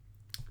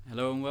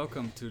Hello and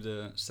welcome to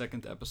the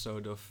second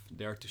episode of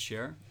Dare to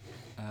Share.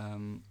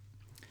 Um,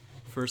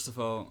 First of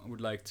all, I would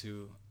like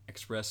to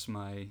express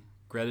my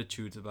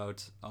gratitude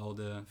about all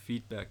the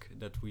feedback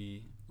that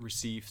we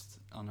received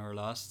on our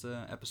last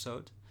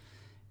episode.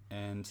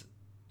 And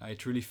I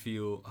truly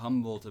feel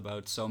humbled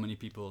about so many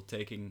people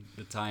taking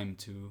the time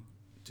to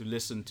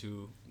listen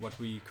to what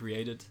we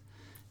created.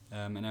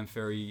 And I'm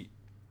very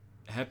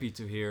happy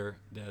to hear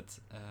that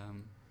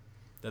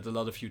a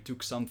lot of you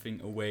took something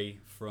away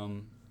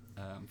from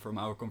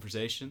our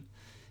conversation,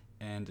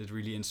 and it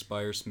really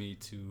inspires me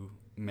to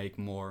make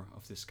more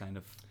of this kind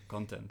of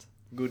content.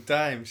 Good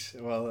times.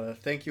 Well,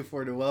 thank you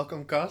for the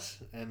welcome, Cas,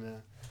 and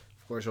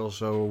of course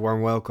also a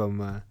warm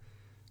welcome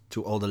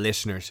to all the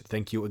listeners.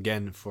 Thank you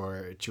again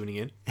for tuning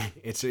in.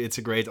 It's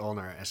a great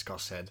honor, as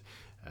Cas said.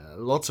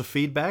 Lots of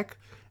feedback,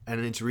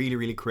 and it's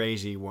really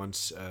crazy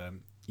once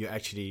you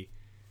actually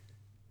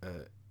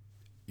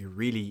you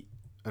really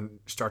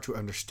start to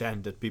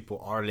understand that people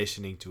are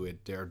listening to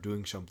it. They are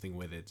doing something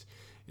with it.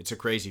 It's a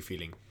crazy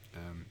feeling.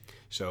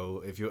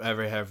 So if you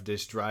ever have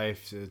this drive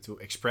to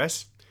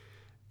express,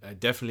 I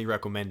definitely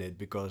recommend it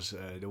because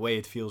the way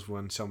it feels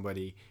when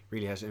somebody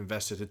really has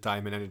invested the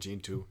time and energy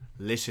into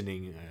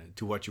listening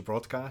to what you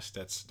broadcast,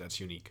 that's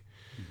unique.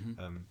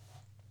 Mm-hmm.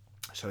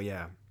 So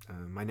yeah,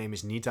 my name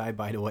is Nitai,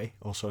 by the way.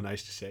 Also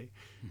nice to say.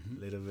 Mm-hmm.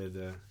 A little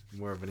bit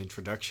more of an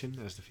introduction,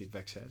 as the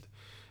feedback said.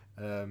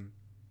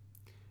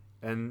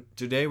 And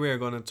today we are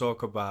going to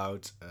talk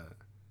about,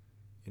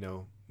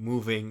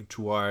 moving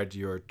toward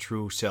your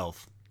true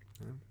self,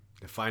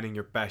 defining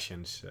your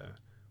passions.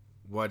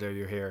 What are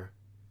you here?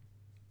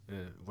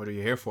 What are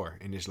you here for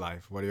in this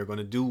life? What are you going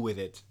to do with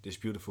it? This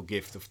beautiful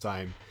gift of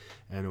time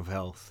and of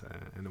health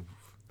and of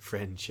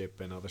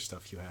friendship and other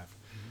stuff you have.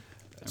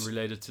 And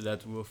related to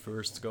that, we'll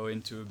first go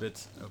into a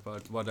bit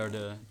about what are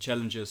the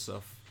challenges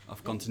of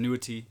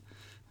continuity.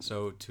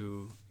 So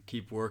to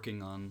keep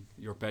working on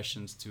your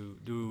passions, to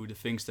do the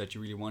things that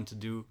you really want to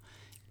do,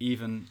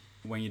 even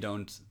when you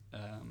don't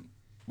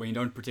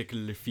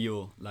particularly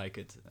feel like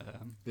it.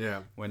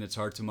 When it's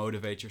hard to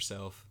motivate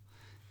yourself.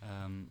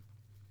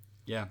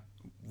 Yeah,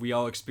 we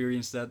all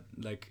experience that.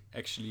 Like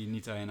actually,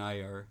 Nita and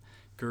I are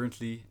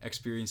currently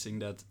experiencing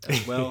that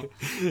as well.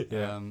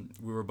 Yeah.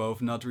 We were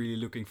both not really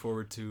looking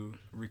forward to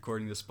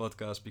recording this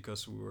podcast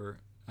because we were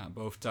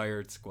both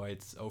tired,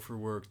 quite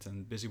overworked,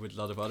 and busy with a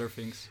lot of other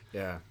things.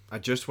 Yeah, I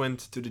just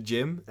went to the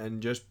gym,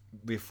 and just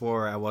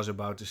before I was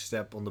about to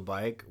step on the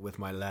bike with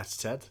my last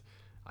set,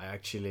 I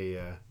actually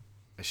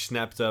I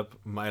snapped up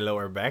my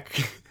lower back.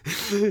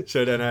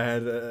 So then I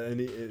had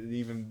an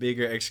even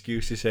bigger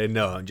excuse to say,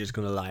 no, I'm just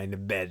going to lie in the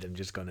bed. I'm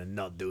just going to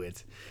not do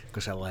it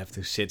because I will have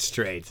to sit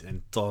straight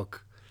and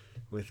talk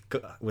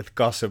with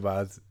Cas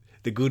about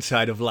the good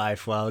side of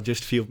life while I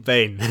just feel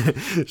pain.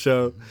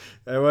 So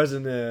there was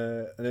an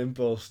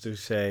impulse to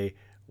say,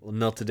 well,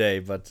 not today,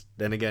 but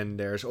then again,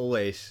 there's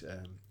always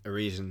a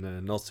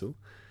reason not to.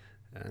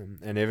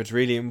 And if it's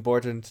really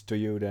important to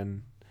you,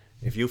 then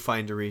if you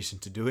find a reason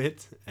to do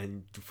it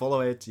and to follow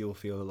it, you'll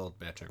feel a lot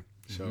better.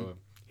 Mm-hmm. So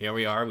here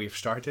we are, we've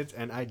started,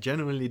 and I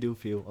genuinely do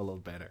feel a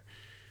lot better.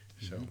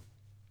 So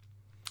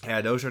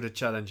yeah, those are the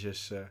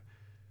challenges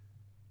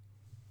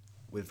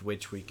with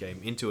which we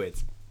came into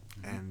it.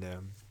 And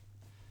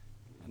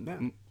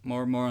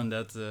more on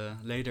that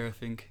later, I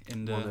think,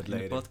 in the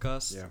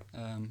podcast.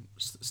 Yeah.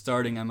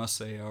 Starting, I must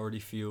say, I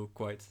already feel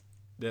quite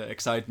the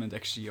excitement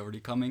actually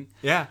already coming.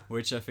 Yeah.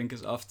 Which I think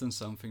is often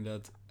something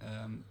that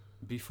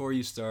before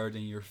you start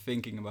and you're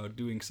thinking about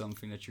doing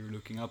something that you're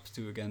looking up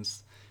to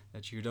against,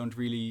 that you don't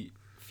really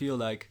feel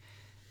like,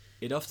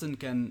 it often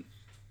can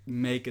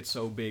make it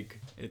so big.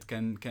 It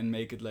can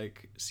make it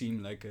like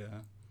seem like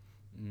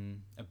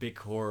a big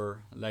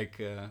horror,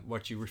 like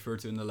what you referred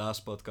to in the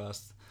last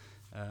podcast.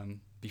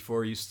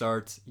 Before you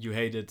start, you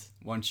hate it.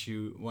 Once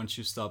you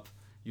stop,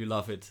 you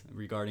love it.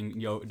 Regarding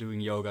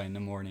doing yoga in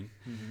the morning,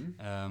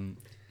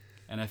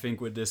 and I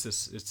think with this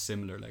it's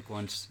similar. Like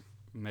once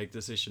you make the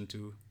decision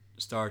to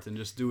start and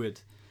just do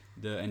it,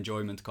 the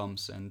enjoyment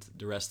comes, and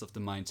the rest of the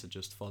mindset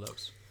just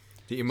follows.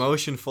 The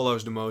emotion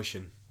follows the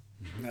motion.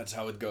 Mm-hmm. That's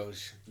how it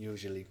goes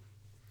usually.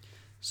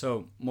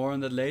 So more on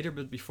that later.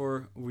 But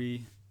before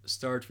we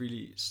start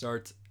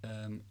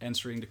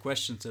answering the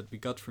questions that we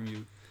got from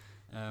you.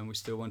 We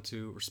still want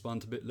to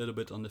respond a little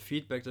bit on the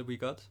feedback that we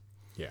got.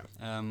 Yeah.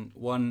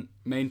 One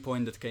main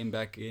point that came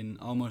back in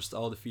almost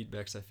all the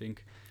feedbacks, I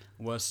think,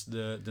 was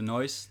the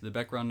noise, the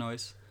background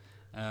noise.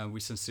 We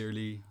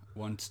sincerely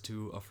want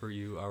to offer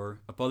you our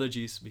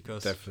apologies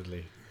because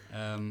definitely.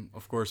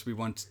 Of course, we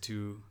want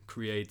to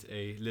create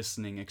a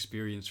listening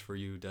experience for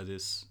you that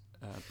is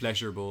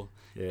pleasurable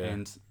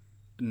and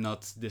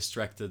not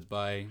distracted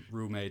by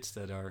roommates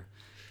that are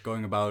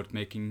going about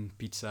making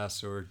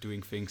pizzas or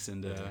doing things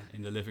in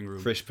the living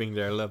room, crisping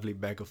their lovely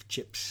bag of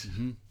chips.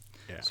 Mm-hmm.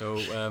 Yeah. So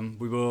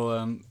we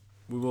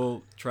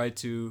will try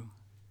to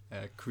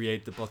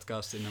create the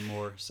podcast in a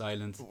more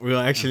silent. We're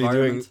actually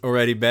doing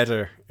already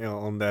better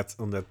on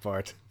that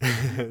part.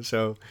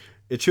 So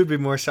it should be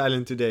more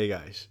silent today,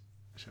 guys.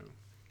 So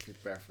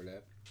prepare for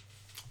that.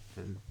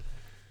 And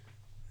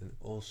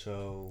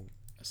also...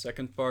 A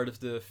second part of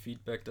the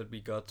feedback that we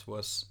got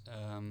was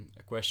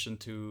a question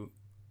to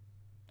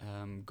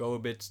go a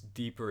bit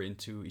deeper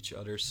into each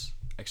other's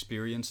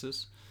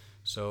experiences.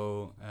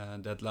 So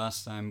that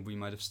last time we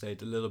might have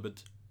stayed a little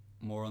bit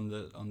more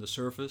on the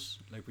surface,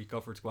 like we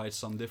covered quite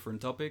some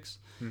different topics,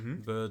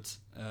 but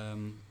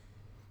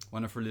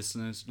one of our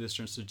listeners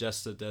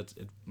suggested that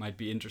it might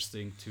be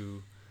interesting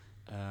to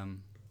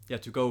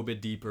go a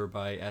bit deeper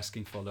by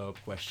asking follow-up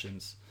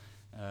questions,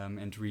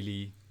 and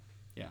really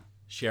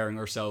sharing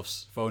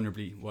ourselves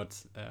vulnerably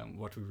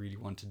what we really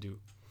want to do.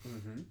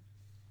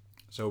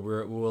 So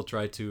we will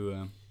try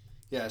to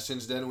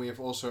since then we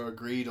have also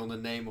agreed on the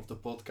name of the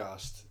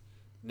podcast,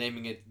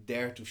 naming it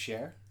Dare to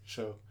Share.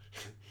 So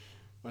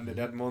under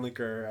that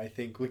moniker, I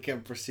think we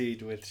can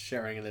proceed with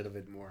sharing a little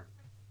bit more.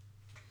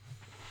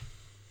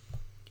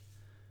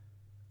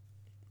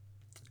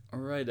 All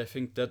right, I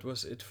think that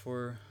was it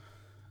for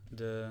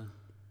the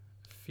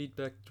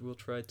feedback we'll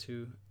try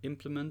to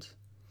implement.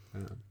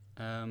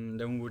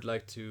 Then we would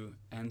like to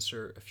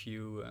answer a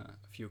few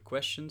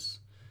questions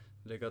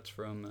that I got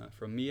from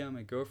Mia,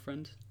 my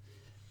girlfriend.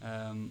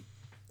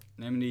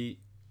 Namely,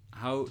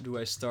 how do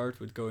I start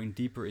with going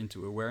deeper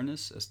into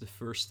awareness as the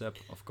first step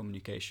of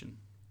communication?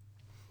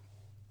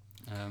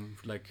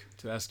 I'd like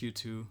to ask you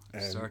to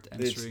start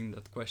answering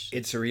that question.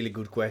 It's a really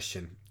good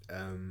question.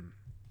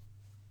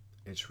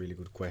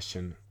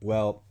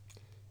 Well,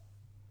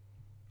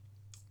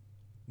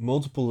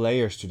 multiple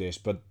layers to this,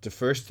 but the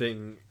first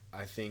thing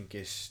I think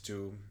is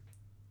to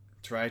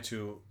try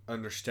to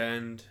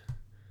understand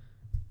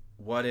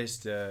what is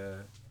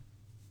the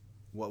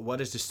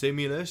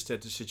stimulus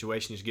that the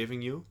situation is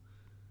giving you,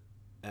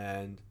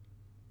 and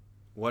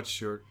what's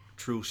your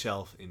true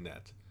self in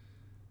that.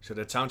 So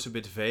that sounds a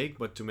bit vague,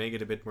 but to make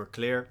it a bit more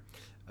clear,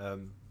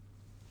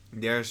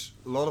 there's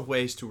a lot of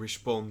ways to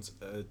respond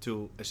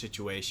to a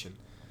situation.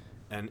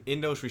 And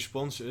in those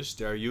responses,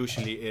 there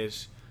usually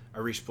is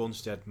a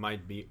response that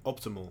might be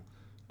optimal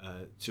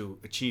to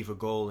achieve a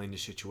goal in the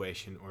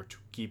situation, or to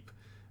keep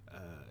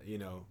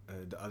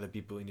the other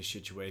people in the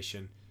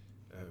situation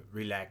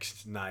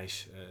relaxed,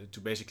 nice,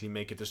 to basically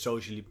make it a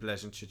socially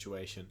pleasant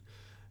situation.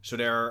 So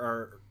there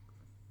are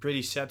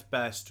pretty set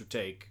paths to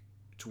take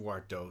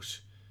toward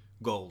those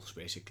goals,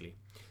 basically.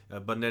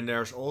 But then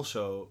there's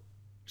also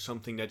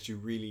something that you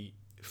really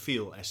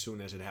feel as soon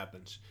as it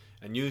happens.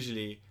 And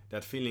usually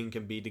that feeling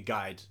can be the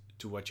guide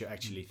to what you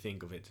actually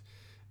think of it.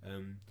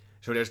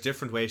 So there's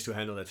different ways to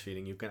handle that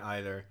feeling. You can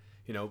either,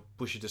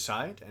 push it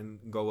aside and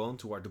go on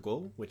toward the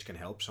goal, which can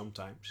help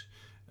sometimes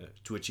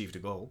to achieve the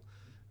goal.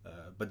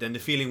 But then the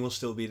feeling will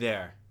still be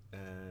there,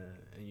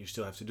 and you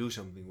still have to do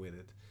something with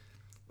it.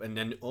 And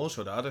then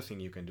also the other thing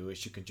you can do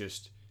is you can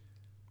just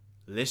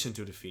listen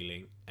to the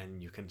feeling,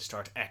 and you can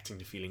start acting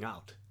the feeling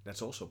out.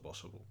 That's also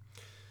possible.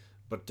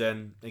 But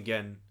then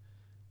again,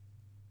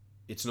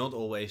 it's not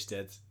always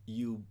that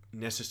you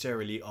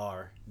necessarily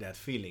are that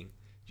feeling.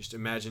 Just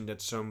imagine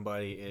that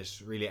somebody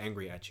is really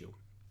angry at you,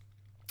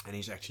 and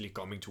he's actually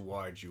coming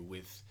towards you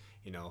with,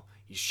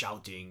 he's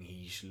shouting,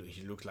 he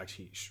looks like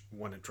he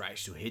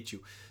tries to hit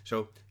you.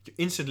 So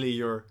instantly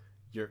your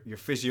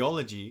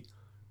physiology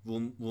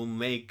will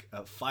make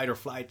a fight or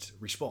flight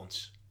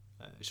response.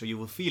 So you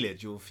will feel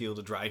it. You will feel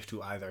the drive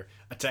to either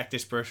attack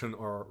this person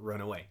or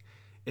run away.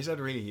 Is that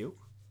really you?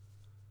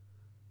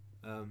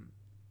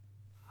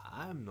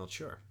 I'm not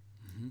sure.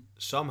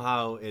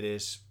 Somehow it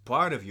is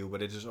part of you,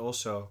 but it is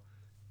also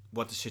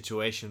what the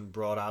situation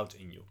brought out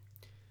in you.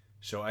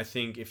 So I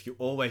think if you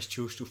always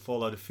choose to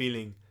follow the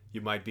feeling,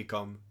 you might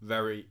become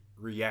very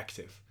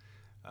reactive.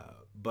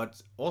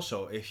 But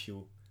also if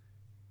you,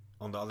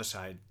 on the other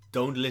side,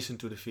 don't listen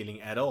to the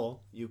feeling at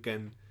all, you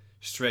can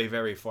stray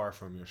very far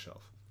from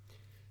yourself.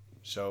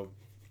 So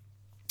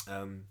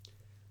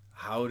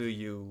how do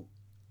you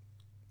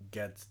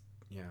get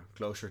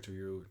closer to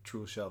your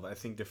true self? I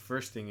think the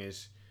first thing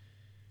is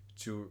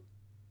to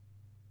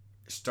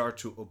start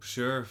to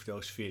observe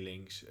those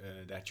feelings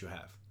that you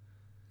have,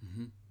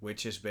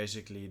 which is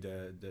basically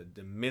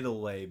the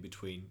middle way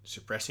between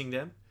suppressing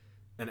them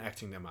and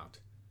acting them out.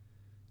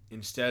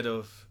 Instead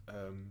of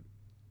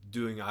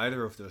doing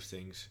either of those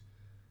things,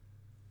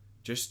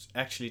 just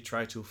actually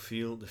try to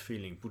feel the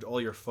feeling. Put all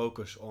your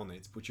focus on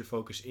it. Put your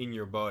focus in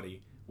your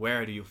body.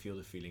 Where do you feel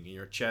the feeling? In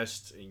your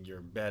chest, in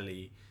your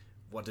belly?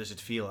 What does it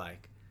feel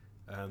like?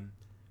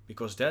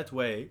 Because that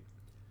way,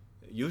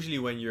 usually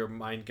when your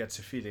mind gets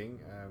a feeling,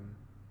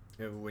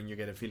 when you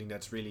get a feeling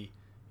that's really,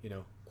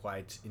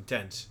 quite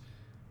intense,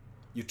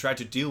 you try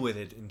to deal with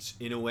it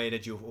in a way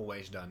that you've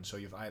always done. So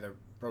you've either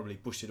probably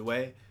pushed it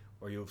away,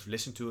 or you've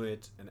listened to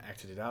it and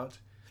acted it out,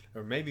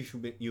 or maybe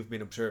you've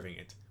been observing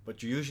it.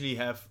 But you usually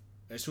have,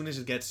 as soon as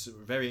it gets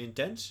very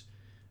intense,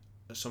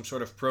 some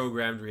sort of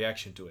programmed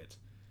reaction to it.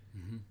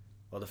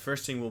 Well, the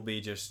first thing will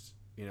be just,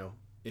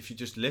 if you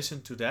just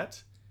listen to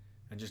that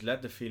and just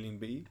let the feeling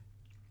be,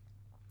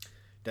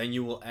 then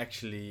you will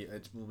actually,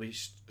 it will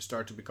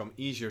start to become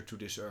easier to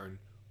discern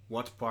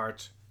what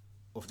part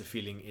of the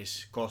feeling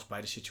is caused by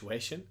the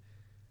situation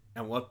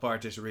and what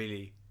part is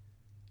really,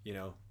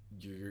 your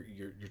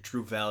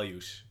true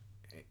values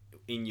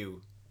in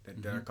you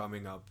that they're Mhm.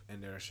 coming up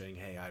and they're saying,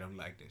 hey, I don't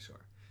like this, or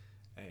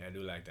hey, I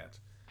do like that.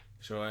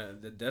 So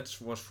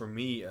that was for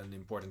me an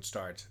important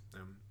start.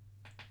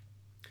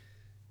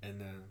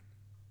 And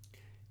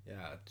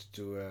yeah,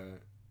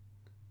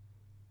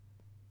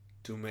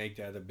 to make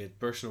that a bit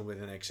personal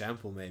with an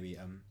example, maybe.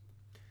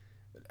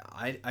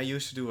 I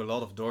used to do a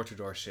lot of door to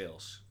door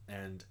sales,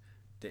 and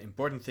the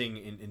important thing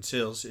in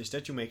sales is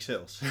that you make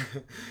sales.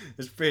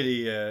 It's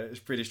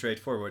pretty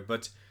straightforward,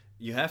 but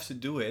you have to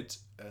do it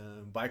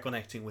by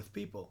connecting with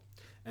people,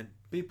 and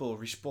people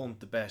respond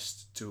the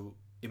best to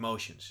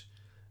emotions.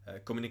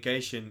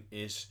 Communication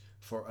is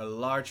for a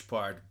large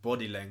part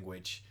body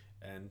language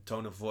and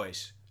tone of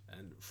voice,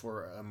 and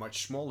for a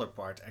much smaller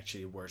part,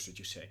 actually, words that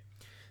you say.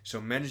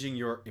 So managing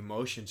your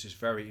emotions is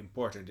very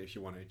important if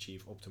you want to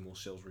achieve optimal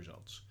sales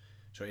results.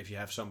 So if you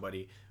have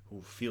somebody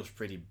who feels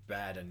pretty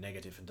bad and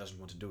negative and doesn't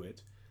want to do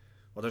it,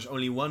 well, there's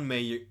only one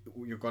way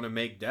you're gonna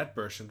make that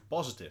person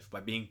positive,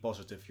 by being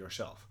positive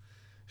yourself.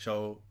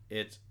 So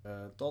it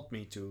taught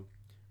me to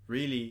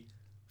really,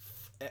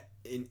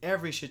 in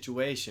every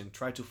situation,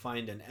 try to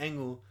find an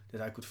angle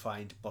that I could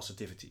find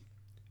positivity,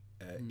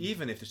 Mm.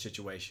 even if the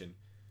situation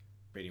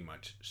pretty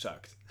much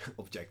sucked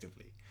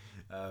objectively.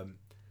 Um,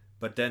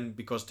 but then,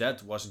 because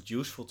that wasn't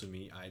useful to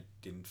me, I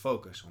didn't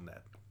focus on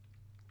that.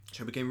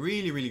 So I became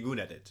really, really good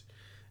at it.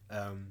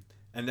 Um,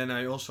 and then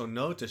I also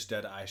noticed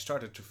that I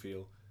started to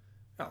feel,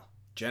 well,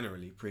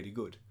 generally pretty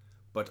good.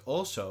 But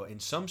also in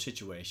some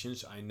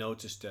situations, I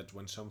noticed that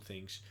when some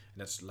things,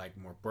 and that's like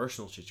more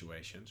personal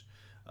situations,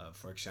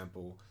 for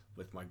example,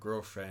 with my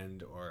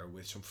girlfriend or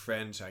with some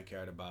friends I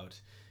cared about,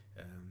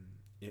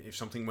 if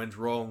something went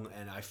wrong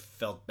and I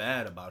felt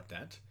bad about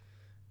that,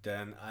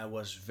 then I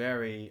was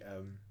very,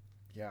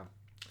 yeah,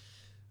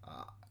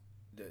 uh,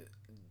 the,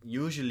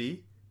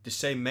 usually the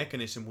same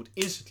mechanism would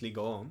instantly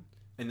go on,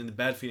 and then the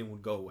bad feeling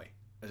would go away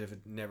as if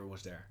it never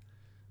was there.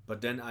 But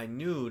then I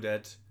knew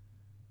that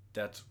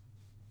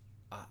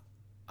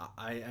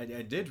I,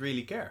 I did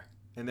really care,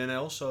 and then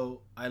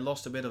I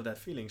lost a bit of that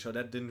feeling, so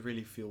that didn't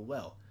really feel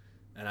well.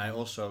 And I Mhm.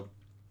 also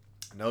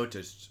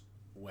noticed,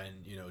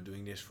 when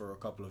doing this for a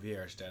couple of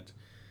years,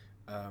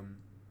 um,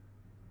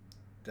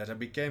 that I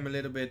became a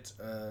little bit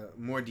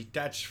more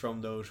detached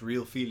from those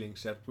real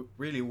feelings that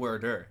really were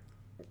there.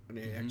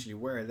 They Mhm. actually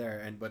were there,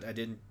 and but I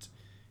didn't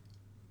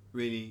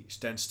really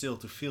stand still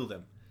to feel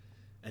them.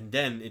 And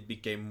then it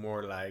became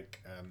more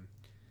like,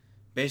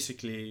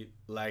 basically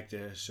like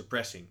the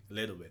suppressing a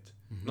little bit,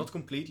 Mhm. not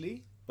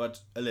completely,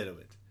 but a little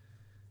bit.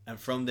 And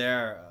from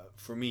there,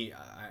 for me,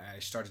 I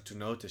started to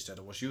notice that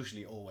I was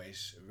usually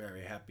always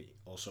very happy,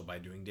 also by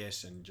doing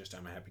this, and just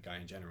I'm a happy guy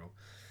in general.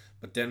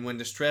 But then when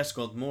the stress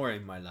got more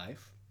in my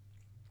life,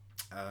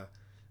 uh,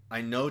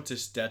 I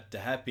noticed that the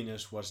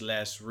happiness was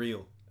less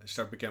real. It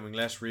started becoming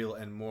less real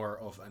and more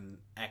of an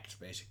act,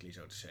 basically,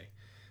 so to say.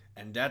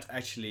 And that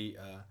actually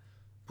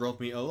brought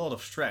me a lot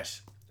of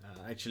stress.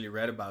 I actually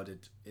read about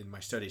it in my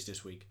studies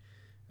this week.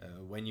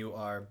 When you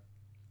are,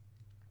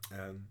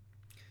 um,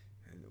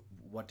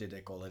 what did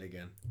they call it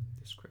again?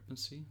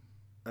 Discrepancy.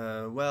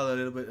 Well, a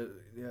little bit.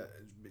 Yeah,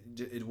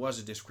 it was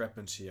a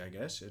discrepancy, I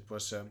guess. It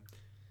was,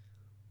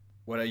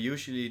 what I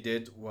usually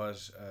did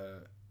was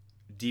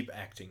deep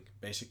acting.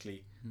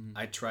 Basically, Mm.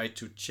 I tried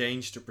to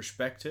change the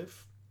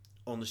perspective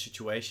on the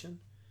situation,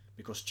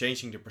 because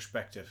changing the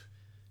perspective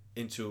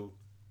into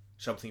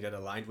something that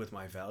aligned with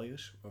my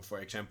values. Or for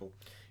example,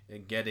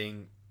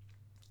 getting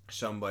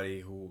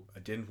somebody who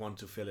didn't want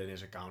to fill in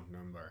his account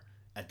number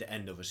at the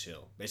end of a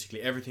sale.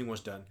 Basically, everything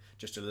was done.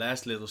 Just the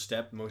last little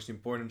step, most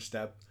important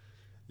step,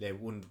 they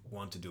wouldn't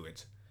want to do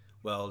it.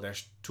 Well,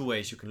 there's two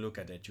ways you can look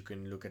at it. You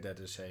can look at that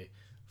and say,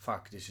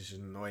 fuck, this is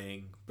an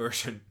annoying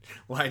person.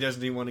 Why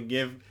doesn't he want to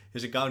give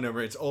his account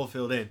number? It's all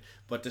filled in.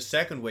 But the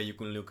second way you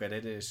can look at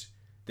it is,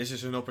 this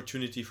is an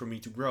opportunity for me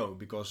to grow,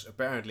 because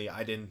apparently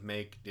I didn't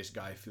make this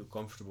guy feel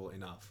comfortable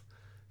enough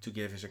to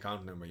give his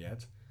account number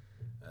yet.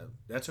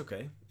 That's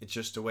okay. It's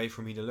just a way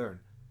for me to learn.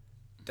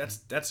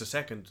 Mhm. That's the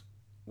second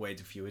way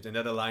to view it, and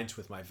that aligns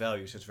with my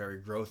values. It's very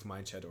growth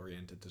mindset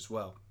oriented as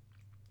well.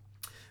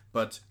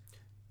 But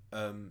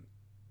um,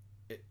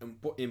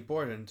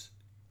 important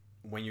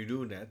when you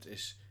do that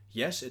is,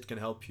 yes, it can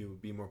help you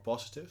be more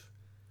positive,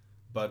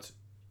 but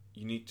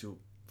you need to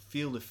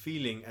feel the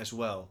feeling as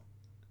well,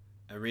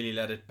 and really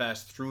let it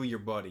pass through your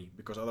body,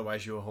 because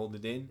otherwise you'll hold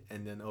it in,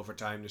 and then over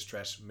time the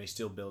stress may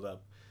still build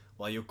up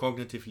while you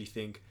cognitively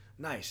think,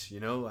 nice,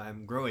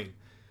 I'm growing.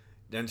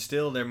 Then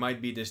still there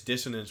might be this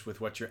dissonance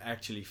with what you're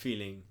actually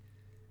feeling,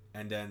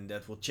 and then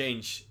that will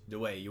change the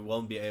way you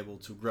won't be able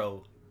to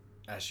grow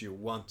as you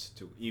want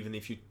to, even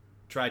if you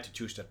try to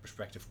choose that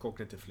perspective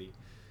cognitively.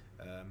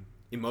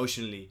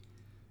 Emotionally,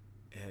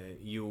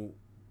 you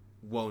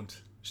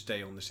won't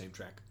stay on the same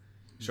track.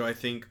 So I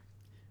think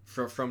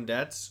from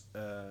that,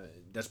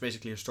 that's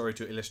basically a story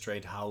to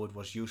illustrate how it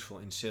was useful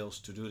in sales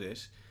to do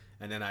this.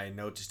 And then I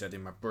noticed that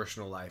in my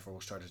personal life, I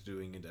started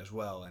doing it as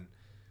well. And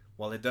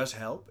while it does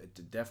help,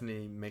 it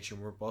definitely makes you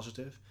more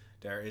positive.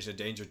 There is a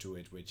danger to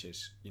it, which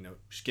is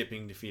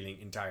skipping the feeling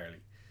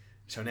entirely.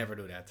 So Mm. never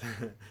do that.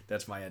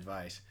 That's my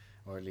advice.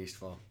 or at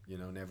least, well,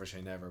 never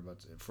say never, but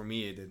for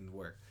me it didn't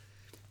work.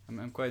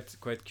 I'm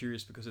quite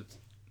curious because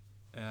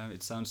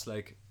it sounds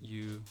like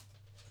you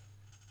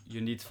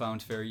need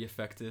found very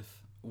effective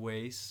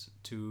ways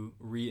to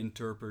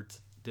reinterpret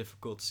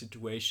difficult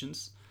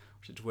situations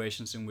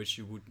in which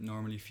you would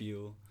normally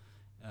feel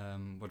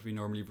what we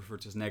normally refer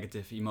to as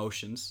negative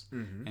emotions,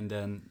 and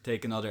then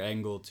take another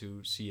angle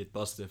to see it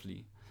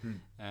positively.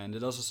 And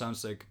it also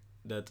sounds like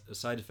that a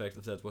side effect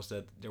of that was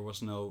that there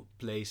was no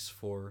place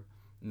for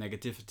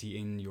negativity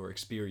in your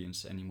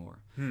experience anymore.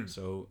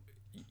 So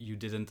you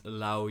didn't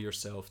allow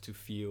yourself to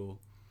feel,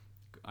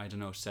 I don't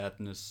know,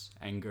 sadness,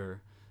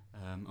 anger,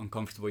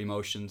 uncomfortable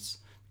emotions,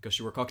 because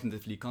you were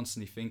cognitively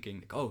constantly thinking,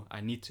 like, oh,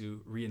 I need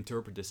to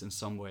reinterpret this in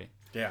some way.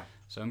 Yeah.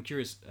 So I'm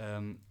curious,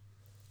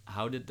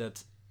 how did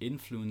that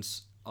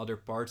influence other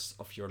parts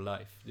of your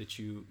life? Did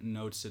you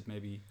notice it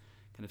maybe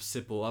kind of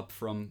sipple up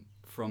from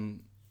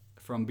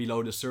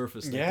below the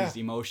surface, like these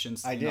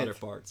emotions in other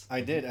parts?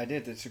 I did.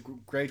 It's a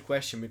great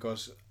question,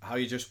 because how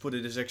you just put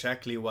it is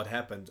exactly what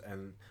happened.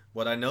 And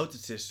what I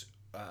noticed is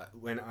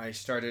when I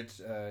started,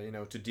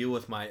 to deal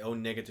with my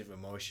own negative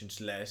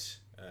emotions less,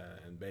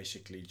 and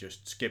basically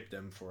just skip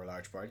them for a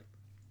large part,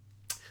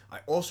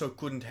 I also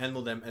couldn't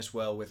handle them as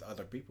well with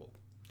other people.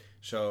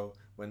 So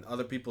when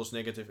other people's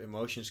negative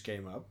emotions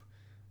came up,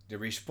 the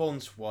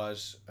response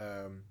was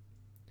a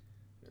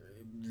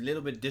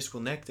little bit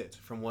disconnected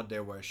from what they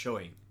were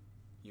showing,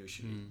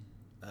 usually.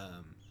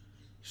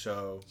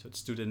 So it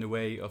stood in the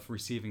way of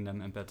receiving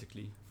them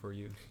empathically for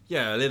you.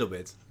 Yeah, a little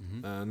bit.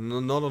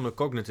 Not on a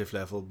cognitive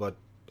level, but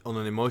on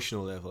an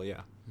emotional level,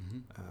 yeah.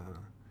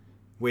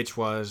 Which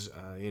was,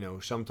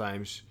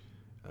 sometimes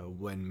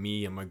when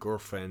me and my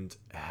girlfriend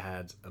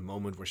had a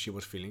moment where she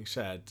was feeling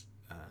sad,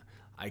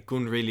 I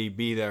couldn't really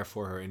be there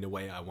for her in the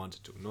way I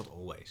wanted to. Not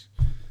always.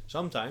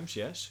 Sometimes,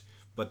 yes.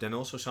 But then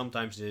also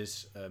sometimes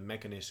this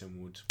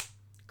mechanism would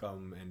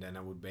come, and then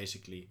I would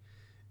basically...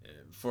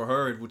 for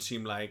her, it would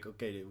seem like,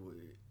 okay,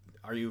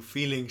 are you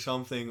feeling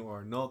something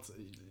or not?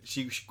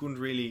 She couldn't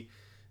really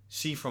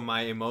see from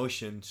my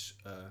emotions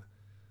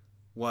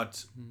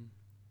what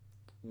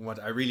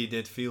I really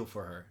did feel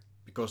for her,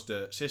 because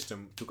the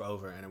system took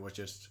over and it was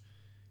just,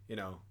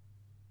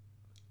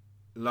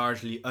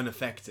 largely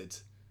unaffected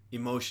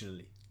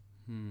emotionally.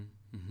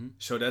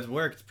 So that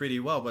worked pretty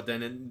well, but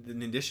then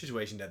in this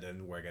situation that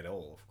didn't work at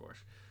all, of course.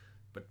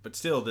 But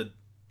still,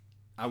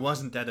 I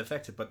wasn't that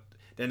affected. But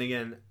then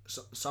again,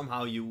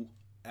 somehow you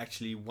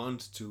actually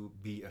want to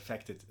be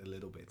affected a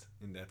little bit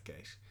in that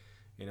case,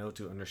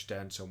 to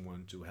understand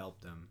someone, to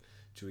help them,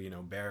 to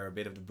bear a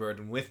bit of the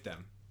burden with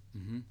them.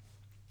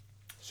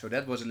 So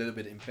that was a little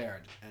bit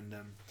impaired, and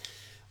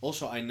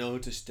also I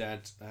noticed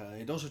that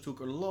it also took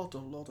a lot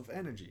of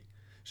energy.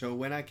 So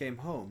when I came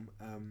home,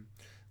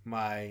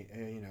 my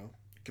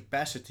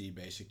capacity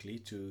basically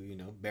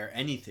to bear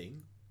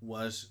anything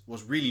was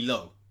really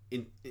low,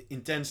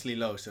 intensely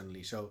low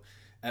suddenly. So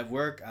at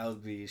work I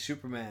would be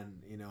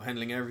Superman,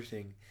 handling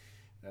everything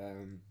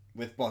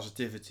with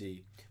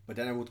positivity, but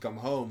then I would come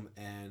home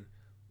and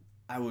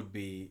I would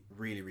be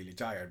really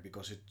tired,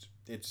 because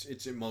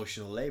it's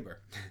emotional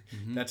labor.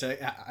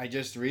 I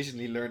just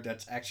recently learned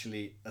that's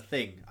actually a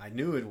thing. I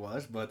knew it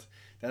was, but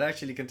that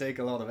actually can take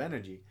a lot of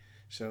energy.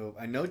 So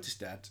I noticed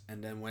that,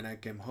 and then when I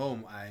came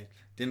home, I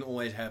didn't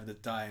always have the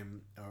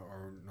time,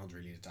 or not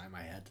really the time.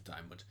 I had the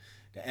time, but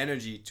the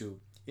energy to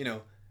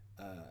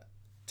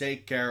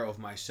take care of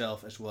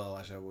myself as well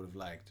as I would have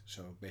liked.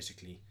 So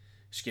basically,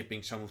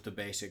 skipping some of the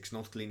basics,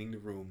 not cleaning the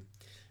room,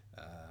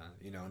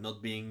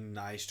 not being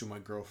nice to my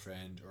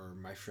girlfriend or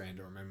my friend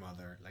or my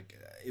mother. Like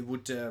it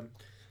would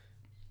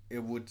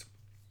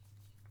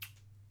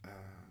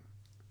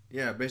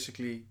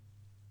basically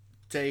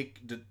take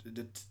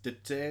the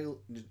tail.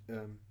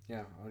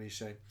 How do you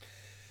say?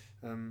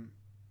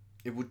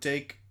 It would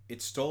take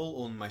its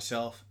toll on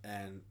myself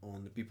and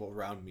on the people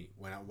around me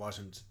when I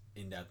wasn't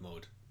in that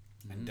mode,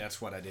 and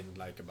that's what I didn't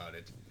like about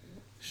it.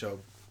 So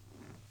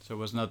it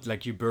was not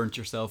like you burnt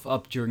yourself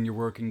up during your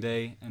working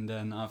day, and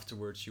then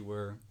afterwards you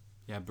were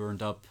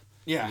burned up.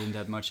 Yeah. You didn't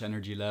have much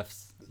energy left.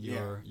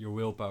 Your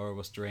willpower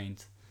was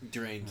drained.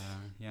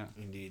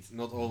 Indeed.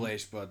 Not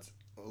always, but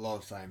a lot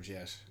of times,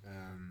 yes.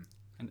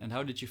 And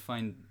how did you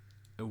find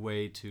a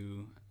way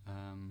to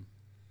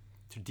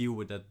deal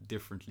with that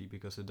differently?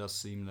 Because it does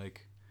seem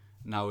like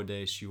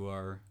nowadays you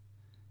are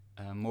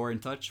more in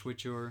touch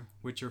with your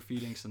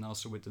feelings and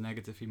also with the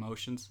negative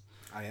emotions.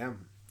 I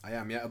am.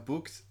 Yeah, a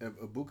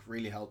book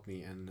really helped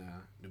me, and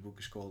the book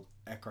is called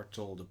Eckhart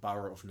Tolle, The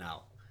Power of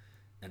Now.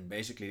 And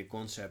basically the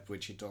concept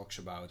which he talks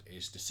about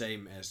is the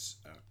same as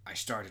I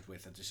started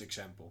with at this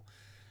example.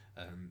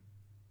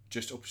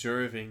 Just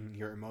observing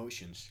your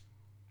emotions,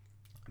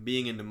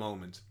 being in the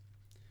moment.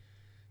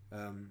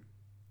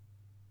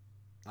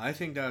 I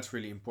think that's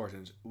really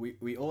important.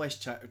 We always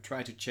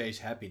try to chase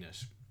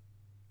happiness,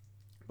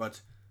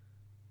 but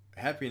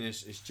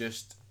happiness is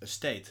just a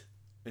state.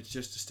 It's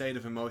just a state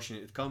of emotion.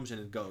 It comes and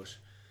it goes.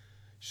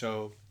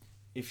 So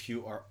if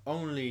you are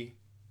only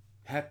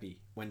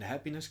happy when the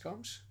happiness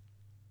comes,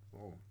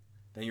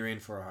 then you're in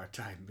for a hard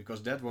time,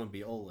 because that won't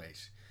be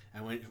always.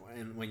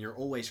 And when you're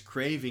always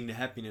craving the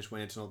happiness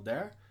when it's not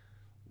there,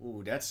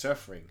 ooh, that's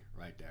suffering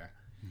right there.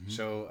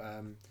 So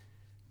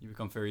You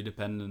become very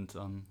dependent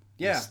on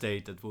yeah, the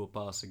state that will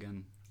pass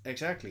again.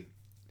 exactly.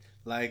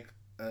 Like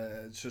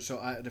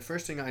the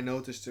first thing I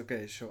noticed,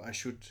 okay, so I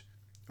should,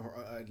 or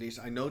at least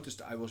I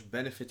noticed I was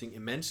benefiting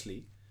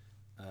immensely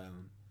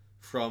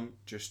from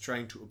just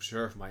trying to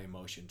observe my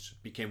emotions.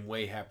 Became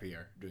way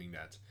happier doing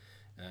that,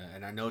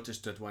 and I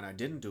noticed that when I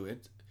didn't do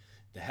it,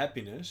 the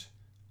happiness,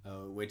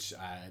 which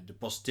the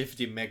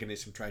positivity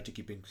mechanism tried to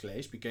keep in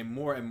place, became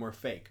more and more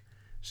fake.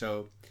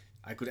 So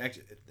I could act,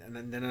 and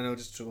then I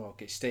noticed, so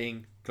okay,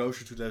 staying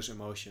closer to those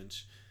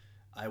emotions,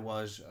 I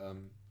was.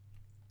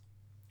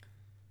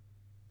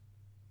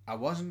 I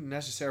wasn't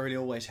necessarily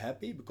always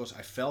happy because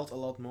I felt a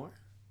lot more.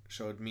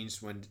 So it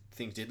means when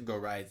things didn't go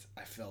right,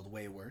 I felt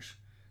way worse.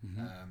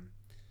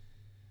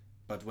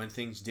 But when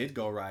things did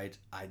go right,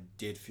 I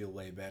did feel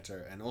way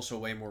better and also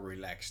way more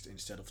relaxed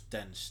instead of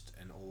tensed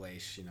and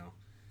always,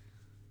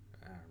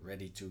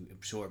 ready to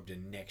absorb the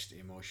next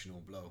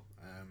emotional blow.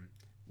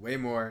 Way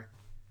more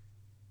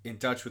in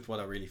touch with what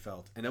I really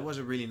felt. And that was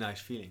a really nice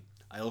feeling.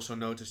 I also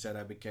noticed that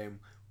I became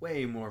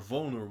way more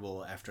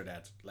vulnerable after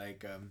that.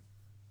 Like,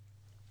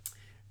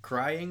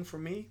 crying for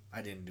me,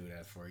 I didn't do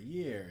that for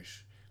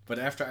years. But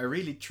after I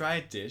really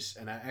tried this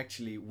and I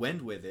actually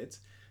went with it,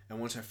 and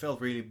once I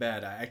felt really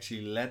bad, I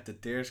actually let the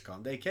tears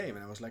come. They came,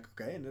 and I was like,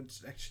 okay, and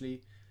it's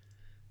actually,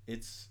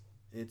 it's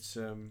yeah. It's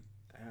a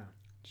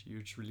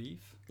huge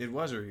relief. It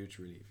was a huge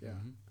relief, yeah.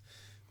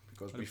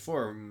 Because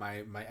before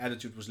my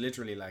attitude was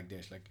literally like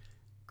this, like,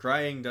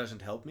 crying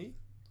doesn't help me.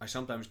 I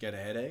sometimes get a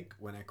headache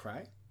when I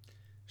cry.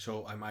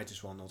 So I might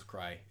as well not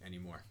cry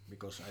anymore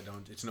because I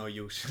don't. It's no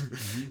use.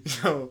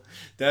 So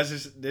this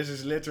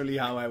is literally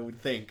how I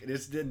would think.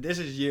 This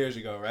is years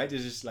ago, right?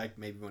 This is like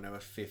maybe when I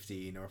was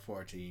 15 or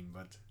 14,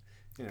 but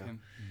Okay.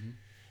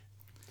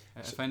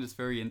 I find it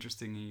very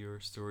interesting in your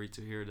story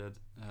to hear that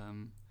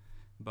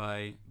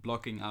by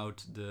blocking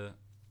out the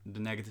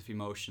negative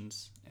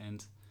emotions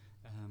and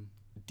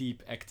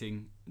deep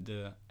acting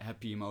the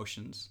happy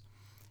emotions,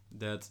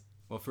 that,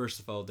 well, first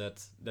of all,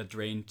 that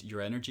drained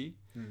your energy,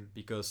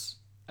 because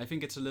I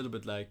think it's a little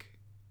bit like,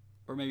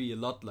 or maybe a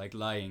lot like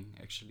lying,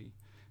 actually.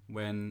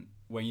 When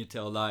you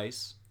tell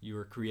lies,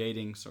 you're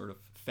creating sort of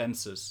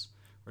fences,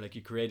 or like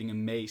you're creating a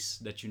maze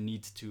that you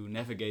need to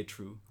navigate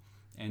through.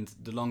 And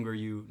the longer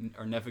you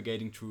are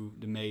navigating through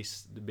the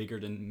maze, the bigger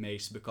the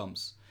maze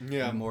becomes.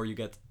 Yeah. And the more you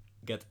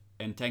get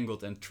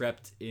entangled and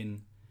trapped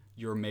in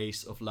your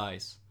maze of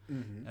lies.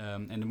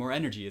 And the more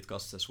energy it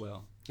costs as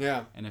well.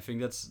 Yeah. And I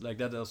think that's like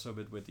that also a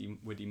bit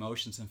with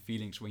emotions and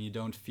feelings. When you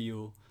don't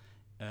feel,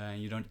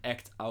 you don't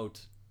act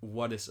out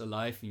what is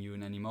alive in you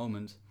in any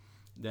moment,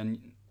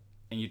 then,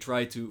 and you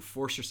try to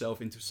force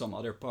yourself into some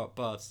other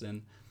paths,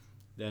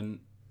 then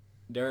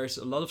there is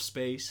a lot of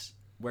space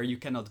where you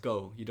cannot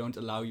go. You don't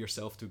allow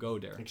yourself to go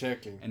there.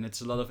 Exactly. And it's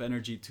a lot of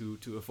energy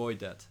to avoid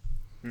that.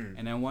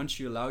 And then once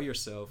you allow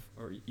yourself,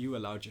 or you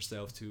allowed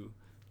yourself to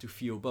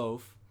feel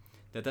both,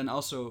 that then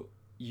also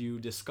you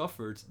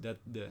discovered that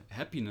the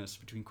happiness,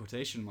 between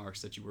quotation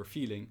marks, that you were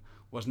feeling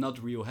was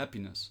not real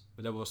happiness,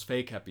 but that was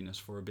fake happiness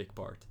for a big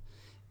part.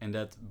 And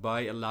that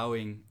by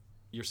allowing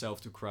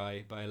yourself to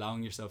cry, by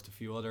allowing yourself to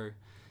feel other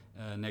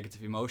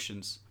negative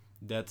emotions,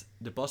 that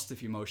the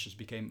positive emotions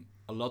became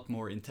a lot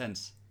more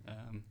intense,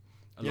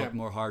 a lot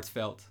more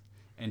heartfelt,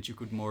 and you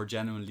could more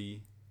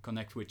genuinely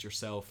connect with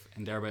yourself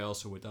and thereby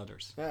also with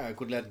others. Yeah, I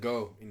could let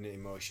go in the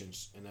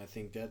emotions, and I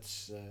think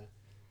that's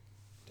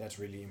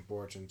really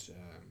important.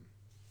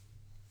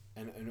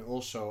 And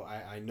also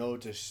I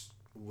noticed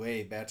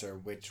way better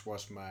which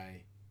was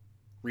my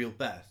real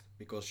path,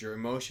 because your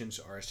emotions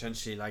are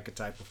essentially like a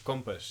type of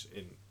compass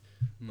in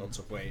lots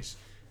of ways,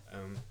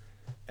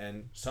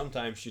 and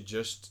sometimes you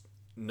just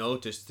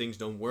notice things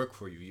don't work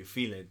for you. You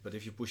feel it, but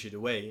if you push it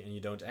away and you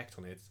don't act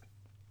on it,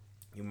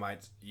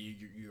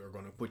 you're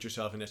gonna put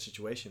yourself in that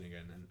situation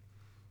again, and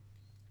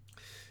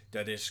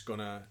that is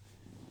gonna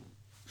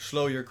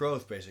slow your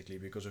growth basically,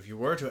 because if you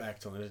were to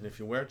act on it and if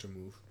you were to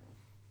move,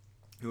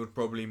 you would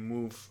probably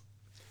move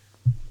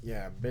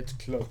a bit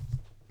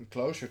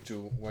closer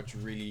to what you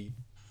really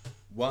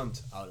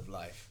want out of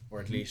life, or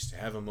at least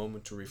have a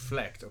moment to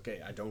reflect.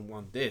 Okay, I don't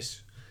want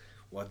this,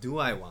 what do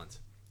I want?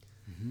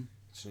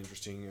 It's an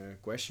interesting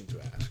question to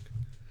ask.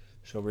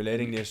 So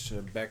relating this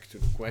back to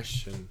the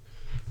question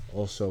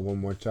also one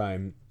more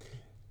time,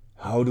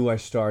 how do I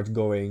start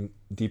going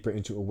deeper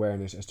into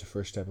awareness as the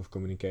first step of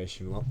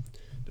communication? Well,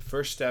 the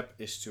first step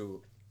is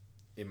to,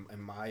 in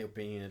my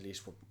opinion at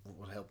least,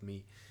 what helped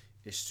me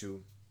is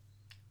to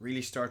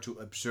really start to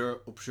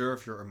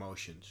observe your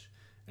emotions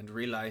and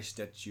realize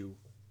that you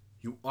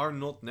are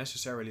not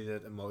necessarily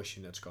that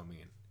emotion that's coming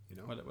in.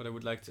 What I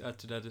would like to add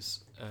to that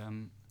is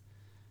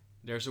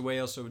there's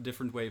a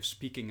different way of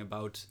speaking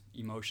about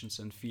emotions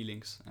and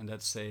feelings, and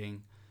that's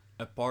saying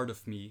a part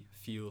of me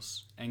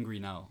feels angry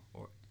now,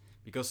 or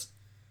because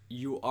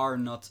you are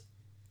not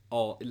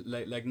all,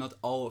 like not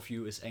all of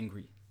you is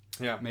angry.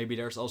 Yeah. Maybe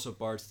there's also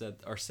parts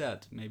that are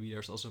sad. Maybe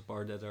there's also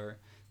parts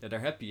that are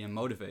happy and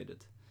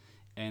motivated.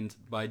 And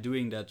by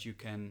doing that, you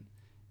can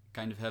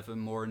kind of have a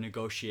more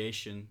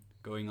negotiation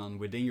going on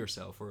within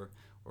yourself, or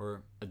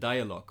a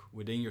dialogue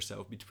within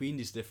yourself between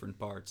these different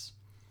parts.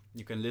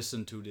 You can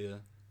listen to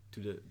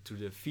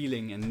the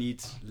feeling and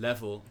need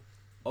level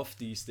of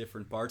these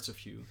different parts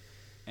of you,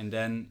 and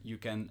then you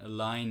can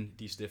align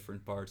these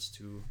different parts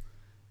to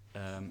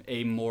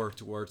aim more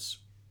towards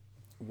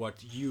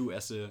what you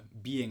as a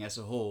being as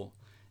a whole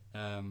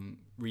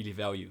really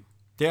value.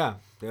 Yeah,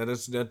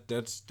 that's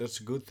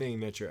a good thing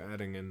that you're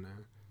adding in,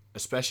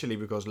 especially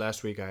because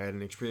last week I had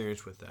an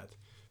experience with that.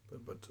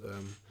 But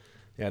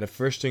yeah, the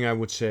first thing I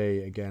would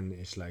say again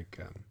is like,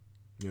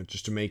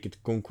 just to make it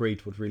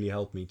concrete, what really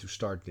helped me to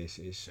start this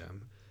is,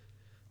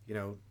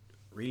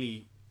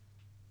 really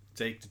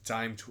take the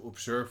time to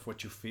observe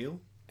what you feel,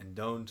 and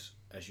don't,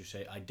 as you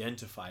say,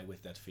 identify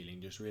with that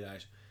feeling. Just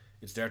realize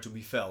it's there to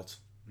be felt,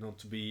 not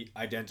to be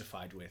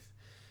identified with.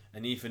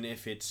 And even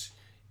if it's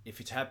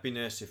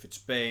happiness, if it's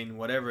pain,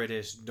 whatever it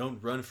is,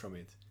 don't run from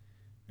it,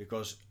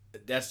 because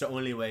that's the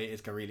only way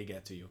it can really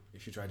get to you.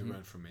 If you try to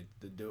run from it,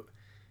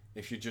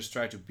 if you just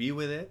try to be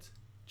with it,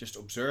 just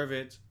observe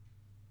it,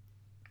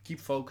 keep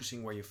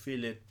focusing where you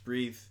feel it,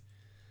 breathe,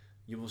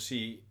 you will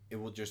see it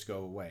will just go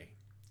away.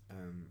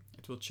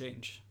 It will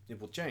change. It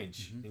will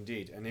change,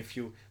 indeed. And if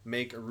you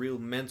make a real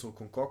mental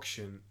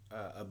concoction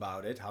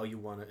about it, how you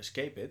want to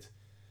escape it,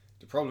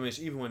 the problem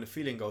is, even when the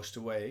feeling goes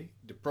away,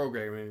 the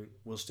programming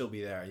will still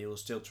be there. You will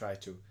still try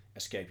to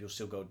escape. You'll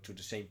still go to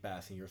the same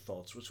path in your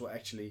thoughts, which will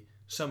actually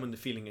summon the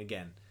feeling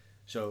again.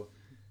 So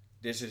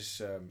this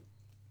is,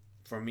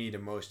 for me, the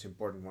most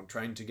important one.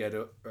 Trying to get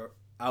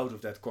out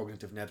of that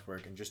cognitive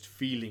network and just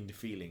feeling the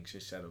feelings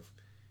instead of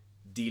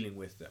dealing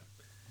with them.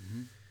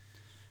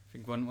 I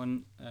think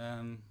one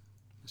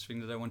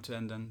thing that I want to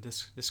end on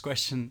this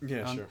question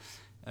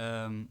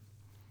on,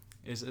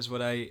 is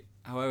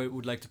how I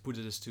would like to put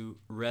it is to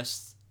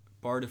rest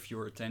part of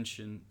your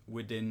attention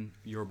within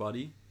your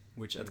body,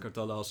 which Eckhart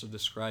Tolle also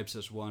describes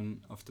as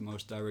one of the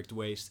most direct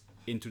ways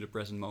into the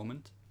present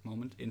moment,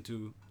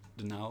 into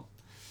the now.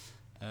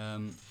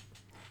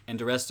 And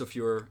the rest of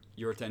your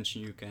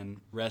attention you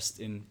can rest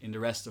in the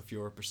rest of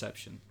your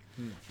perception.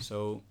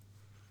 So,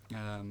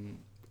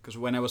 because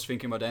when I was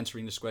thinking about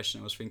answering this question,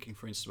 I was thinking,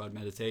 for instance, about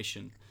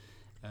meditation.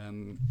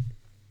 And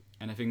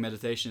I think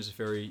meditation is a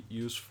very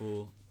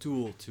useful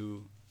tool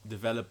to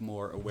develop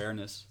more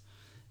awareness.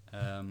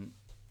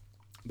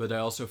 But I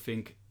also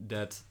think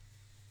that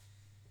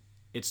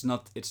it's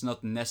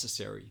not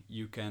necessary.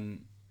 You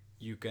can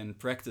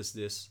practice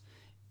this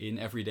in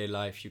everyday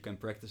life. You can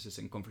practice this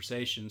in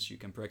conversations. You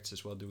can practice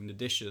this while doing the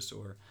dishes,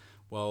 or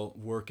while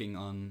working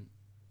on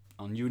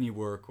uni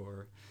work,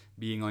 or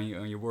being on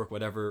your work,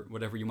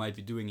 whatever you might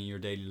be doing in your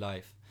daily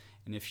life.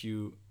 And if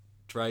you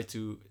try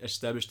to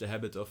establish the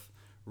habit of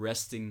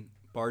resting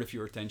part of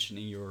your attention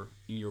in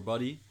your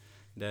body,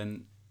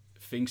 then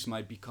things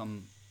might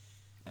become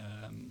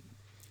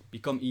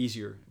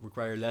easier,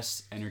 require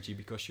less energy,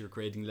 because you're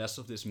creating less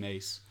of this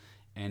maze,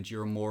 and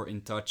you're more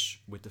in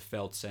touch with the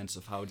felt sense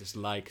of how it is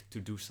like to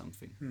do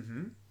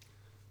something.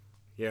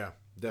 Yeah,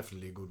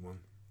 definitely a good one,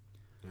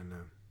 and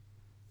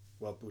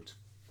well put.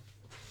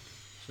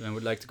 So then I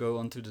would like to go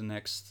on to the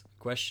next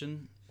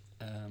question.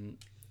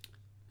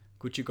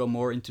 Could you go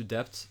more into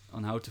depth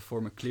on how to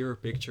form a clearer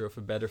picture of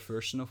a better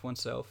version of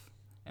oneself,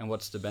 and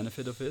what's the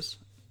benefit of this?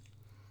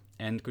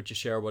 And could you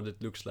share what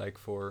it looks like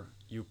for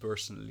you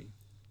personally?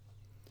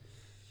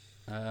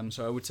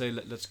 So I would say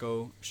let's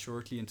go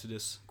shortly into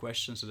this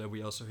question, so that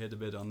we also hit a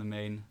bit on the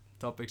main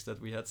topics that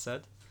we had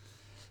said.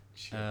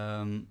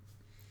 Sure.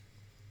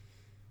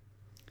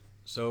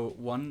 So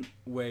one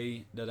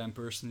way that I'm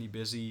personally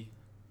busy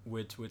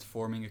with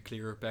forming a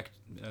clearer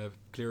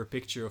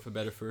picture of a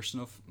better version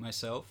of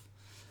myself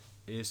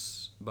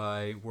is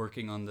by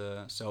working on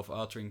the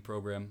self-authoring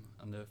program,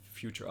 on the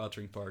future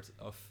authoring part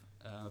of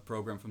a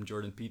program from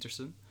Jordan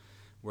Peterson,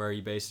 where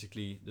he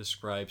basically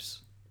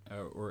describes,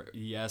 or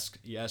he asks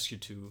you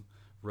to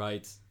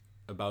write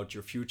about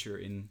your future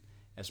in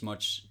as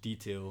much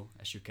detail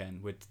as you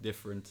can, with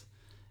different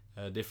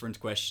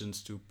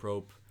questions to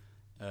probe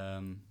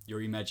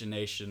your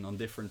imagination on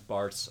different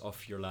parts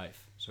of your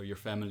life. So your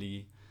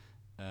family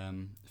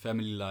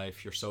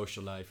life, your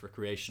social life,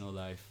 recreational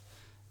life,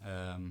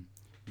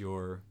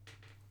 your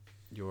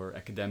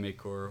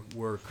academic or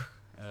work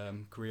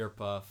career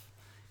path,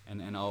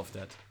 and all of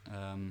that.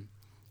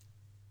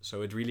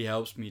 So it really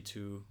helps me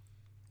to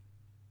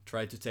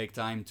try to take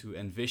time to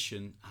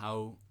envision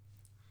how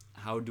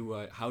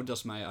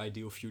does my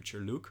ideal future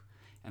look,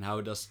 and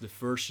how does the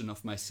version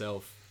of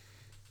myself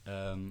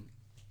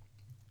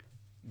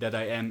that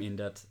I am in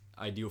that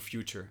ideal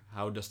future,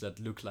 how does that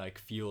look like,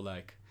 feel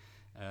like,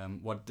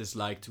 what it is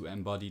like to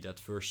embody that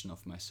version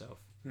of myself.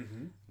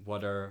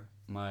 What are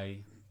my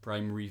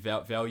primary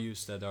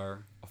values that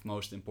are of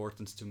most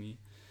importance to me.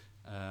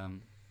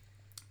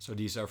 So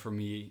these are for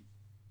me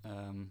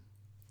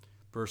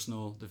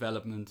personal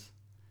development.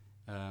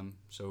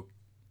 So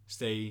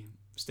stay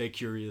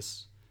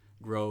curious,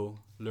 grow,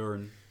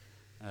 learn,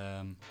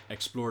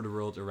 explore the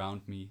world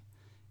around me,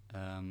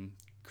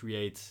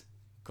 create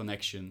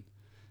connection,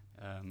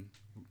 um,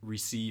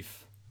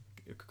 receive,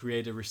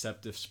 create a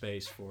receptive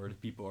space for the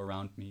people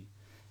around me,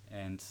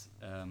 and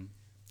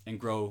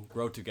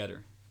grow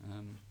together.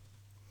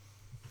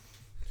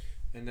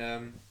 And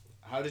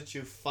how did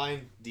you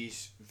find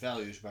these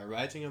values? By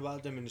writing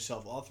about them in the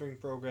self-authoring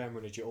program,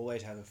 or did you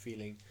always have a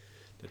feeling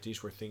that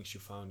these were things you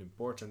found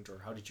important, or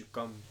how did you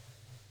come,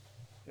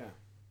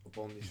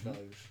 upon these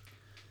values?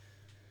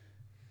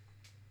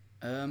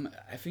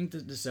 I think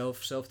that the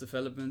self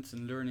development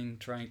and learning,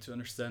 trying to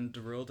understand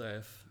the world,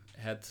 I've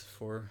had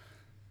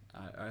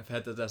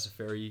that as a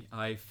very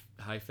high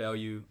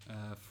value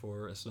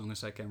for as long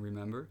as I can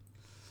remember.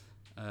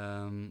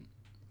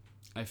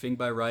 I think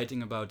by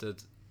writing about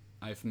it,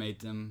 I've made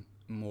them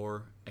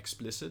more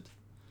explicit.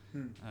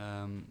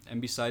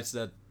 And besides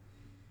that,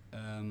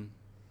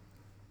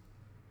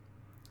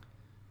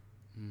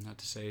 how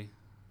to say?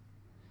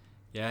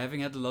 Yeah, having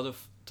had a lot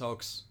of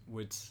talks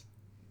with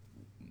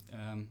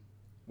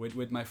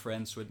my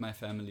friends, with my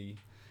family,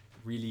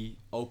 really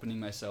opening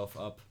myself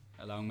up,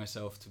 allowing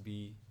myself to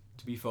be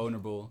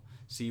vulnerable,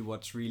 see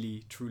what's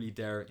really truly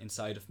there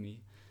inside of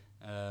me,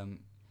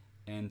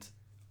 and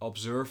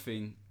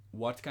observing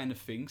what kind of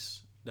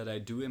things that I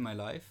do in my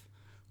life,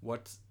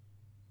 what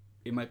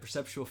in my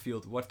perceptual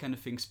field, what kind of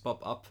things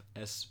pop up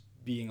as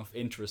being of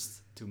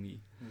interest to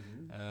me.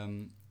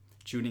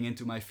 Tuning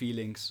into my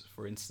feelings,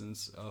 for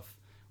instance, of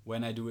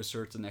when I do a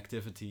certain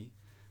activity,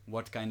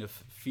 what kind of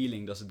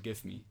feeling does it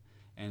give me,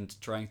 and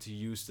trying to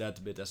use that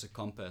a bit as a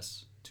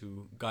compass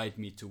to guide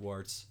me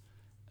towards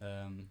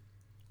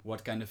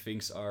what kind of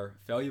things are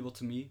valuable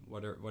to me,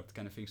 what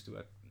kind of things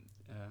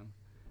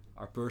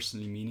are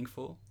personally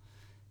meaningful,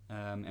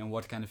 and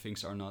what kind of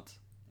things are not,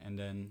 and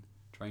then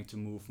trying to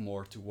move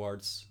more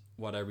towards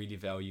what I really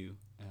value,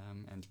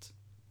 and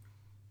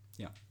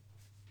yeah.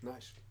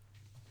 Nice.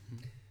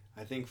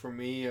 I think for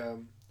me,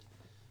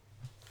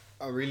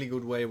 a really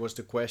good way was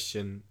the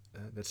question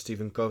that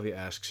Stephen Covey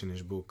asks in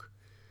his book.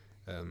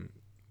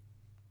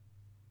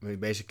 He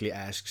basically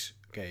asks,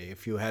 okay,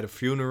 if you had a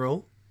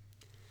funeral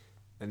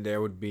and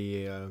there would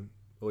be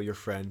all your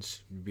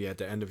friends be at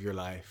the end of your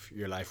life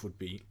would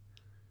be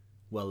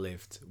well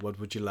lived, what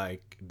would you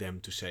like them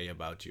to say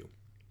about you?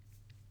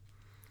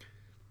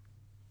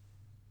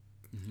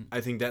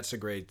 I think that's a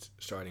great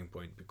starting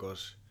point,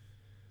 because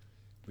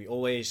we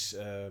always,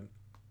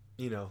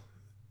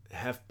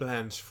 have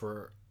plans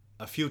for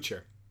a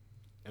future.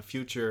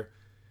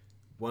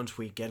 Once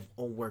we get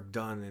all work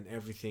done and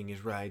everything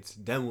is right,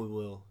 then we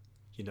will,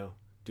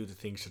 do the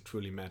things that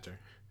truly matter.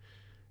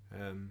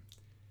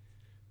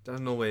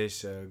 Doesn't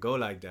always go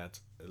like that.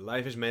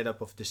 Life is made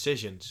up of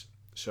decisions,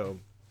 so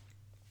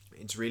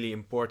it's really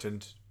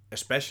important,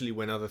 especially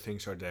when other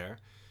things are there,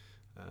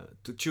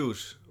 to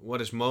choose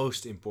what is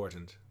most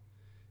important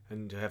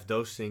and to have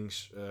those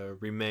things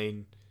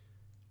remain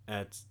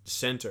at the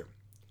center.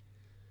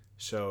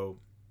 So,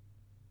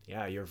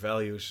 your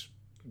values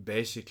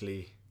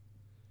basically,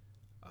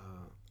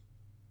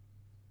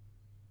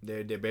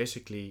 they're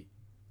basically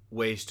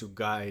ways to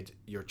guide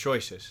your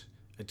choices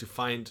and to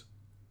find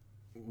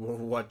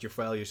what your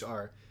values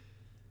are.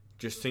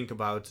 Just think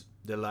about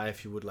the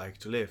life you would like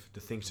to live, the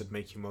things that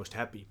make you most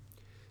happy.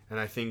 And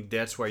I think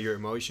that's where your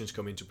emotions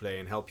come into play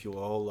and help you a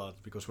whole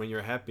lot, because when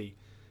you're happy,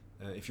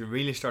 if you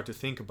really start to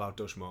think about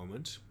those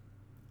moments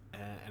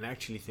and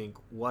actually think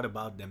what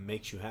about them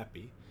makes you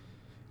happy,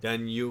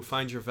 then you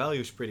find your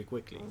values pretty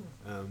quickly.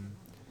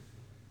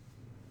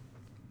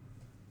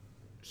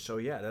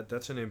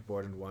 That's an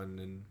important one.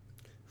 And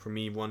for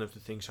me, one of the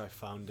things I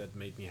found that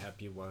made me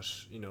happy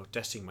was,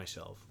 testing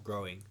myself,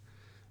 growing,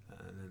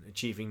 and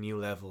achieving new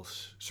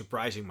levels,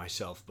 surprising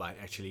myself by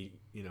actually,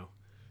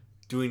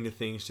 doing the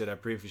things that I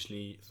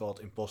previously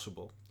thought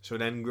impossible. So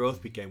then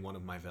growth became one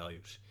of my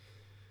values.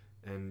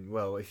 And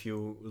well, if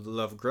you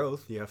love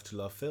growth, you have to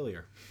love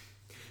failure,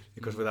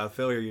 because without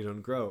failure you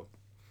don't grow.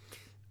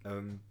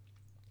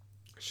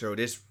 So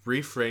this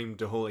reframed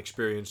the whole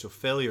experience of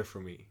failure for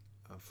me,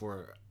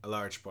 for a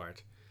large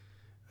part.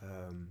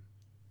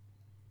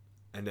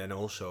 And then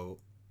also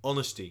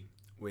honesty,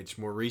 which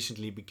more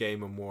recently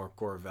became a more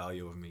core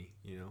value of me.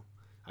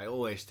 I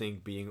always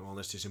think being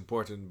honest is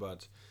important,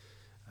 but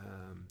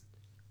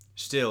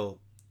still,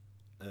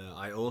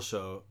 I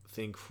also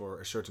think for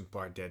a certain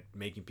part that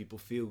making people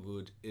feel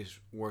good is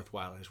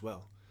worthwhile as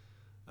well.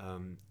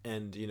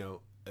 And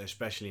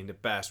especially in the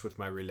past with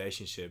my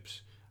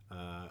relationships,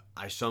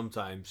 I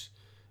sometimes,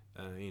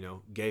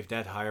 gave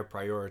that higher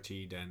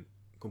priority than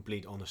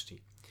complete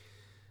honesty.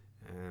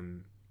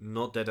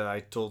 Not that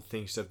I told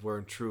things that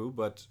weren't true,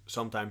 but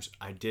sometimes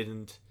I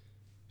didn't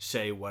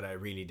say what I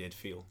really did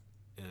feel,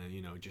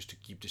 just to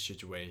keep the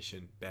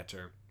situation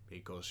better,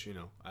 because,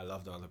 I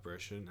love the other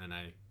person and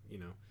I,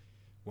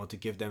 want to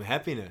give them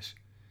happiness.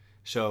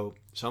 So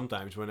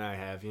sometimes when I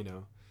have,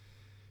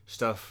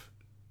 stuff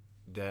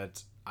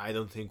that I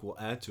don't think will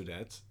add to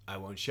that, I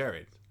won't share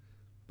it.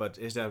 But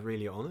is that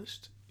really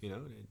honest?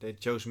 They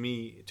chose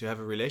me to have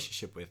a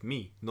relationship with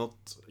me, not,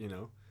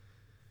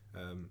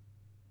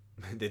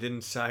 they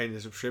didn't sign a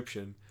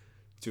subscription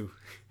to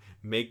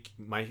make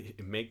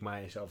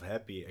myself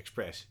happy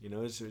express. You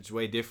know, it's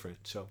way different.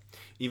 So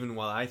even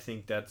while I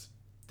think that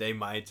they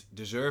might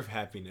deserve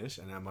happiness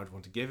and I might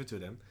want to give it to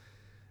them,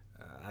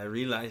 I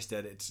realize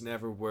that it's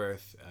never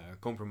worth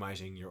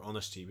compromising your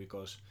honesty,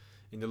 because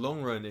in the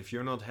long run, if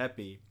you're not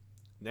happy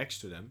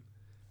next to them,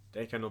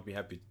 they cannot be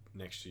happy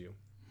next to you.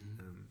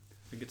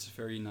 I think it's a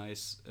very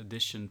nice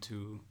addition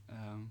to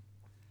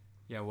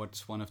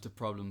what's one of the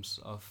problems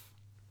of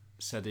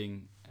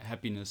setting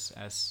happiness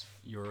as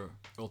your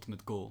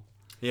ultimate goal.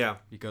 Yeah.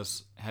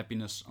 Because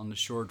happiness on the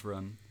short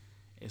run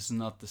is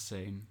not the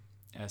same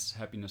as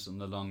happiness on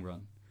the long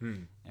run.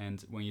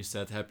 And when you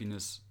set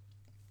happiness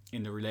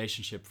in the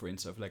relationship, for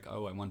instance, like,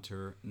 oh, I want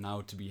her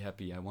now to be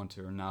happy, I want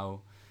her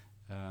now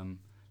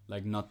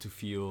like not to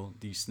feel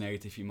these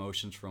negative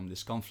emotions from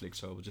this conflict,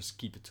 so I will just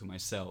keep it to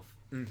myself.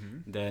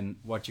 Then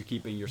what you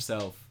keep in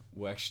yourself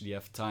will actually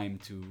have time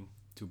to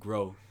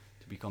grow,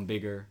 to become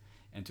bigger,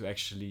 and to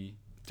actually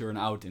turn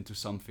out into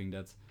something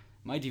that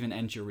might even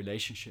end your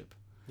relationship.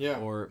 Yeah.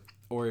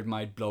 Or it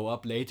might blow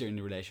up later in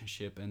the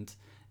relationship, and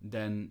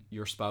then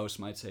your spouse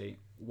might say,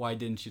 why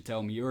didn't you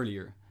tell me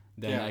earlier?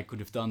 Then I could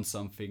have done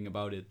something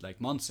about it like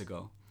months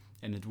ago,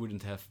 and it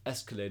wouldn't have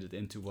escalated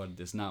into what it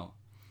is now.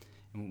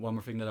 And one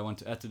more thing that I want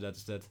to add to that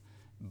is that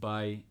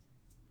by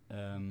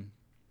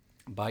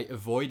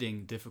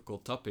avoiding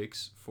difficult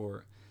topics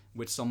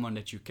with someone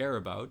that you care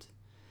about,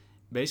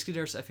 basically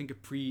there's, I think, a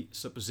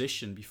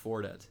presupposition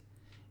before that.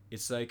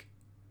 It's like,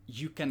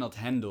 you cannot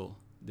handle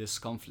this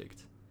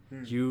conflict.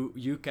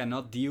 You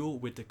cannot deal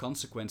with the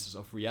consequences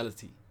of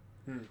reality,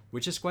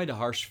 which is quite a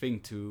harsh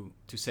thing to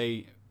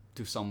say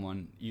to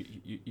someone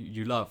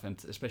you love,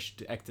 and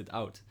especially to act it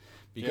out,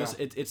 because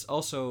it's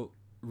also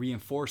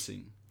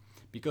reinforcing.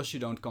 Because you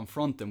don't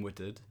confront them with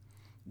it,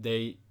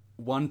 they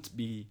won't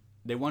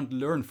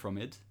learn from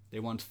it. They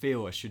won't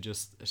fail, as you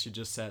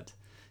just said.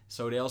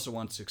 So they also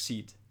want to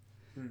succeed,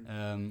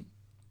 and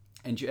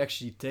you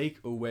actually take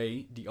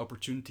away the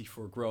opportunity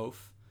for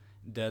growth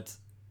that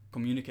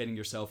communicating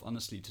yourself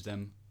honestly to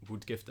them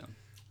would give them.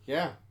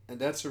 Yeah, and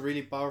that's a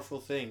really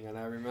powerful thing. And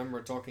I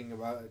remember talking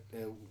about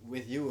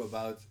with you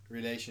about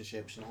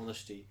relationships and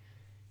honesty,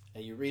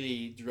 and you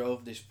really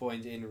drove this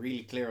point in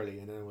really clearly.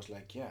 And then I was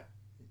like, yeah,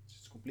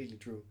 it's completely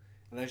true,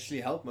 and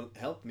actually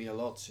helped me a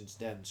lot since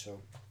then.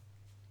 So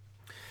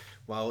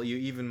while you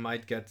even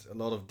might get a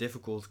lot of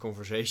difficult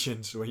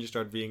conversations when you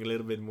start being a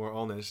little bit more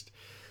honest,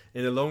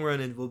 in the long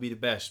run it will be the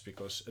best,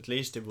 because at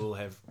least it will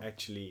have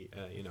actually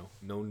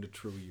known the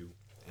true you.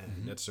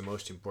 That's the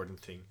most important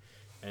thing.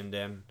 And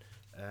then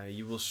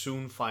you will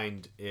soon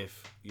find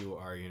if you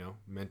are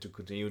meant to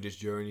continue this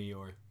journey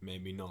or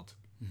maybe not.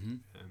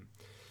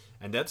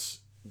 And that's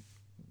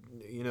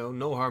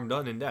no harm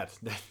done in that.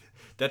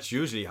 That's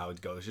usually how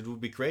it goes. It would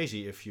be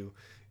crazy if you,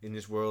 in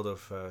this world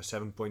of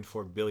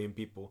 7.4 billion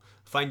people,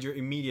 find your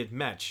immediate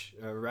match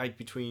right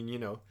between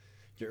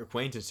your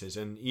acquaintances.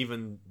 And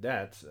even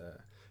that,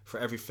 for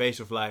every phase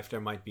of life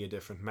there might be a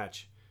different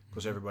match,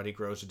 because everybody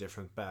grows a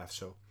different path.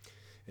 So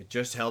it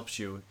just helps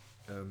you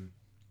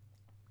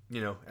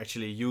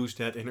actually use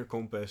that inner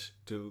compass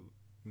to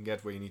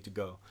get where you need to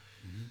go.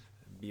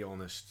 Be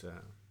honest,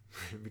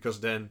 because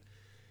then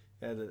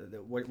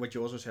what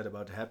you also said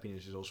about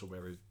happiness is also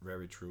very,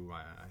 very true.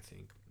 I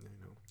think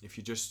if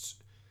you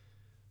just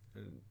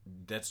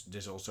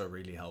this also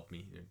really helped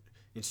me.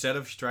 Instead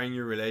of trying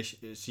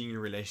seeing your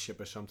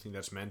relationship as something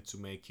that's meant to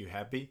make you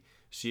happy,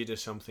 see it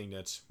as something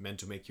that's meant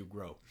to make you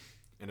grow,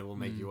 and it will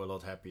make you a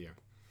lot happier.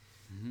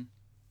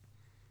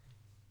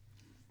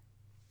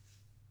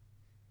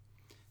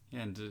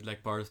 Yeah, and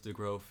like part of the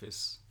growth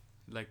is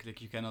like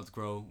you cannot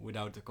grow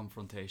without the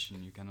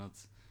confrontation. You cannot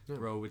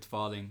grow with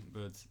falling,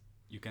 but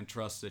you can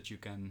trust that you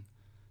can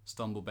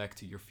stumble back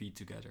to your feet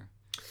together,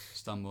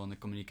 stumble on the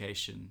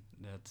communication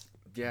that.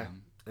 Yeah,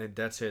 and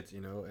that's it,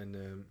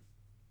 and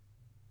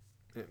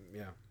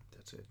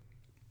that's it.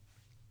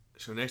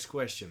 So next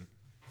question.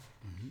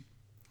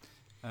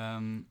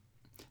 The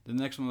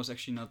next one was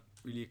actually not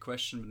really a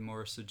question, but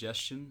more a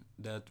suggestion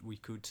that we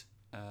could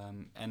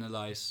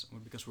analyze,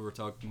 because we were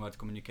talking about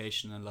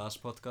communication in the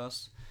last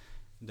podcast,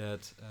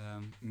 that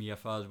me and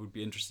Father would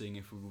be interesting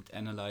if we would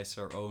analyze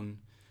our own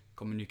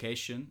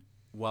communication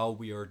while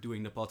we are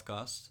doing the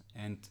podcast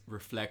and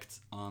reflect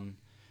on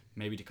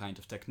maybe the kind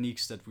of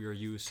techniques that we are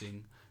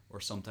using, or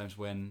sometimes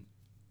when,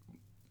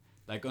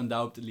 like,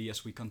 undoubtedly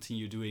as we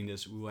continue doing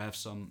this, we will have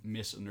some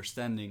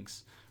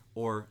misunderstandings,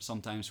 or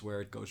sometimes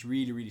where it goes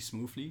really, really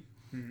smoothly.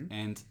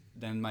 And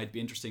then it might be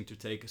interesting to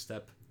take a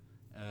step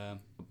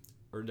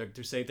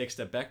take a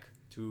step back,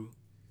 to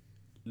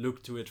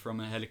look to it from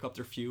a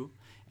helicopter view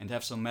and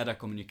have some meta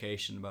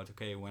communication about,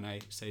 okay, when I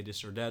say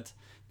this or that,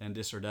 then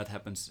this or that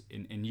happens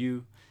in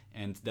you,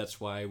 and that's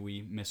why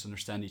we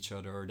misunderstand each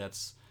other, or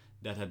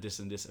that had this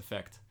and this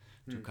effect.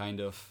 To kind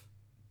of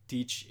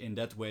teach in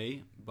that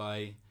way,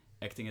 by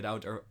acting it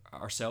out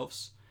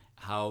ourselves,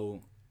 how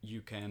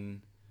you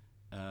can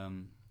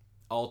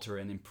alter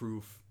and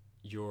improve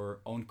your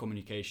own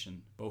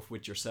communication, both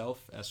with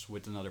yourself as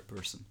with another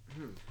person.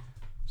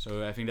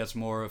 So I think that's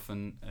more of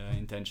an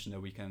intention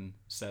that we can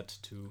set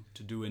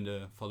to do in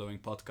the following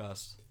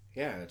podcast.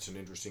 Yeah, that's an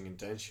interesting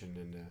intention,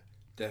 and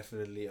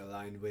definitely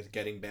aligned with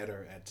getting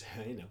better at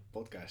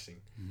podcasting.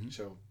 Mm-hmm.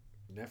 So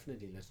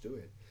definitely, let's do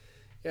it.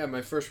 Yeah,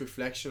 my first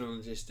reflection on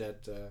it is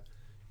that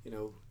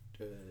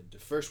the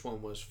first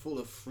one was full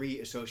of free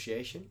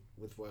association,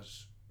 which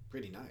was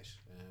pretty nice.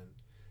 And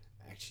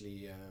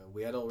actually,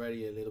 we had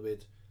already a little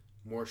bit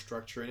more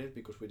structure in it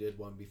because we did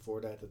one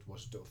before that. It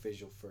was the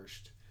official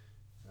first.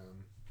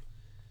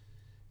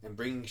 And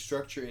bringing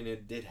structure in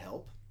it did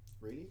help,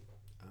 really.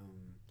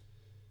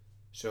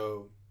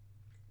 So,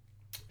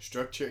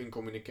 structure in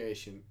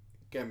communication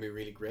can be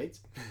really great,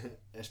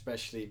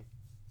 especially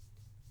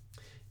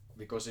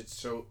because it's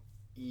so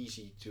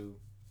easy to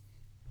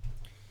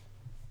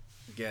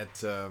get,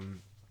 to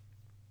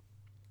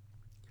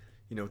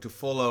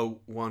follow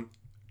one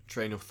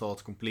train of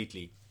thought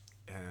completely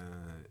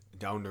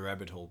down the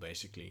rabbit hole,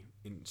 basically,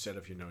 instead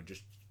of,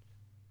 just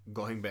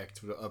going back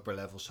to the upper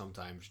level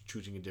sometimes,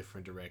 choosing a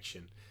different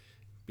direction,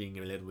 being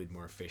a little bit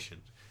more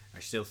efficient. I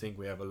still think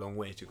we have a long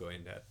way to go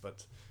in that,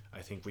 but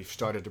I think we've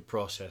started the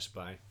process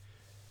by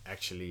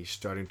actually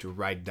starting to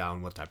write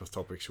down what type of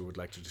topics we would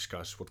like to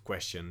discuss, what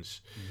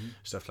questions,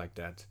 stuff like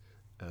that.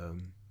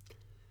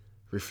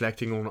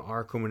 Reflecting on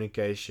our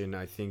communication,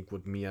 I think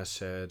what Mia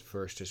said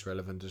first is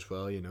relevant as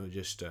well,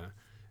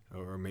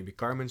 or maybe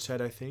Carmen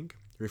said, I think,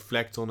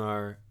 reflect on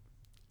our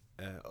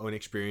own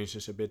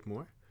experiences a bit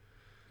more.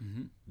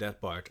 Mm-hmm.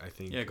 That part, I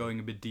think. Yeah, going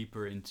a bit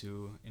deeper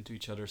into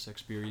each other's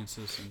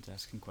experiences and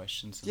asking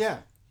questions. Yeah,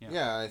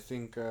 I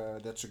think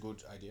that's a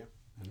good idea,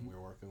 and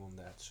we're working on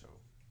that. So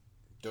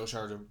those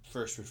are the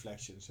first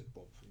reflections that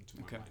pop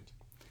into my mind.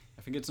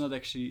 I think it's not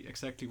actually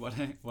exactly what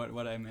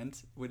I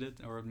meant with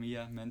it, or what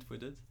Mia meant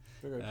with it.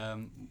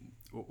 Okay.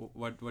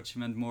 What she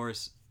meant more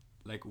is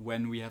like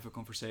when we have a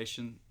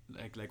conversation,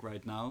 like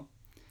right now,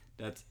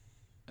 that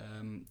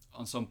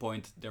on some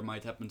point there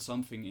might happen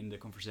something in the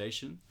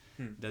conversation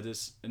that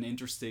is an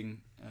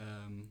interesting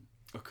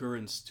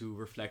occurrence to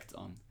reflect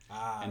on,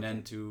 and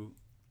then to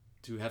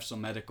have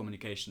some meta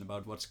communication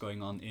about what's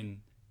going on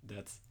in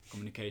that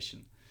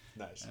communication.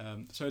 Nice.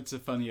 So it's a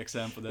funny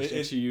example that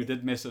actually you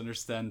did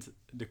misunderstand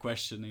the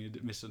question and you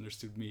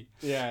misunderstood me.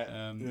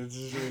 Yeah, this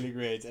is really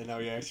great, and now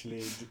you're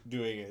actually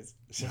doing it.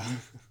 So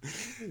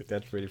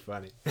that's pretty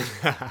funny.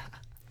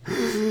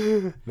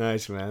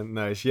 Nice, man.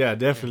 Nice. Yeah,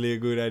 definitely a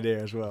good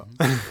idea as well.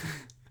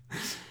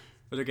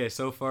 But okay,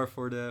 so far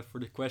for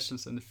the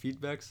questions and the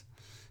feedbacks,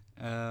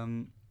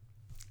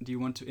 do you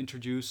want to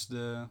introduce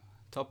the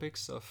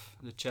topics of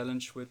the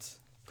challenge with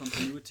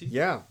continuity?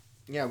 Yeah,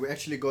 we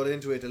actually got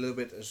into it a little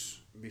bit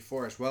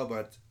before as well,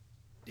 but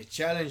the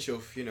challenge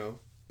of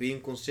being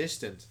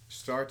consistent,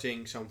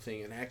 starting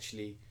something and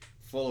actually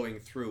following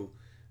through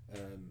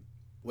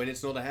when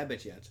it's not a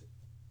habit yet.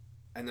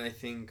 And I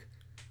think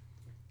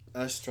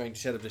us trying to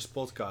set up this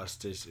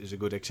podcast is a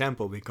good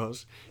example,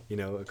 because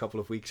a couple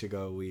of weeks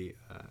ago we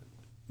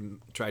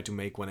tried to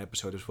make one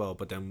episode as well,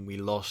 but then we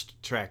lost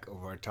track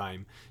of our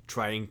time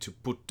trying to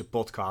put the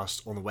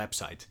podcast on the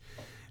website,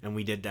 and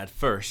we did that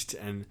first,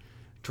 and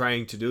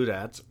trying to do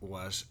that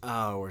was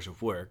hours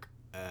of work,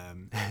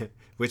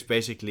 which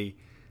basically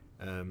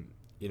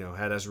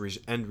had as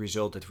end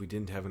result that we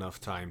didn't have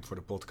enough time for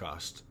the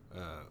podcast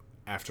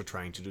after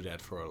trying to do that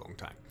for a long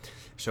time.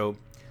 So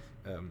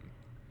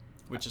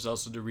which is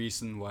also the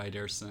reason why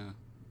there's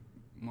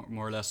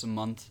more or less a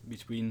month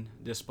between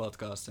this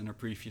podcast and our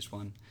previous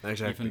one.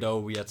 Exactly. Even though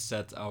we had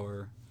set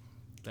our,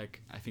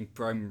 I think,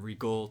 primary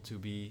goal to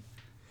be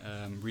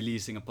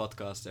releasing a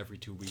podcast every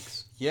 2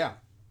 weeks. Yeah,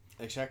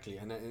 exactly.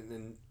 And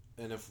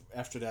if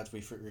after that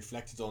we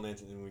reflected on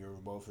it, and we were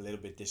both a little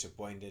bit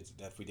disappointed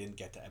that we didn't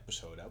get the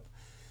episode up.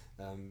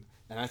 And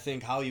I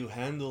think how you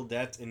handle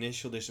that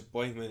initial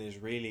disappointment is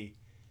really,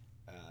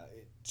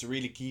 it's a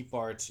really key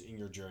part in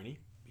your journey,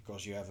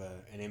 because you have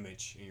an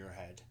image in your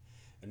head,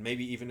 and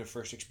maybe even a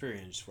first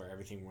experience where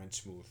everything went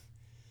smooth.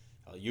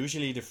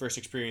 Usually the first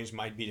experience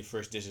might be the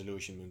first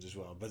disillusionment as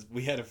well, but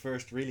we had a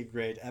first really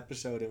great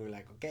episode and we're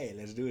like, okay,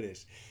 let's do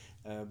this.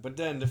 But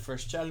then the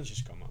first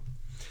challenges come up,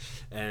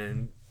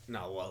 and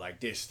now, like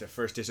this, the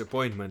first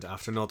disappointment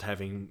after not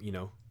having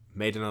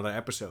made another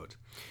episode.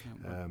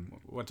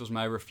 What was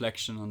my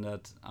reflection on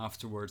that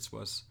afterwards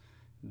was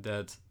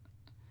that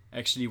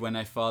actually when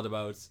I thought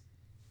about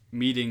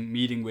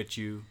meeting with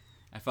you,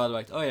 I thought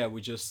about, oh yeah, we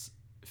just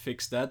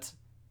fix that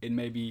in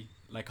maybe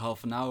like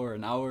half an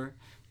hour.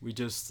 We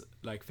just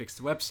fix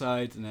the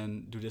website and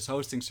then do this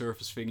hosting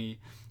service thingy,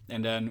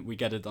 and then we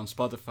get it on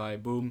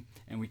Spotify, boom,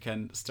 and we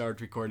can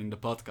start recording the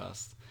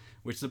podcast.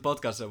 Which the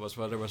podcast was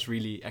what I was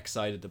really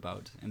excited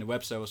about, and the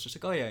website was just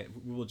like, oh yeah,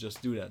 we will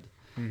just do that.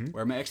 Mm-hmm.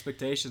 Where my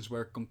expectations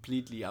were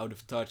completely out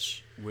of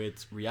touch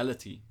with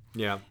reality.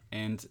 Yeah.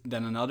 And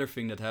then another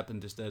thing that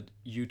happened is that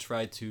you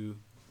tried to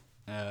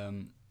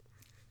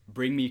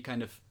bring me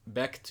kind of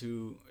back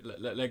to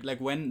like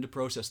when the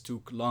process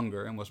took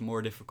longer and was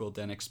more difficult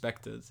than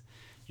expected.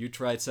 You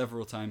tried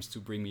several times to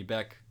bring me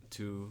back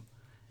to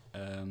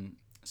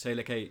say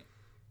hey,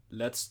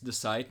 let's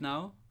decide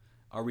now.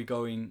 Are we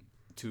going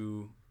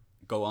to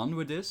go on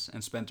with this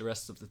and spend the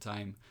rest of the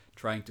time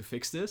trying to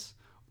fix this,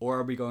 or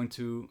are we going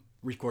to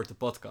record the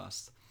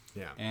podcast?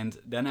 Yeah. And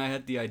then I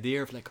had the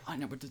idea of like, oh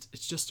no, but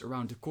it's just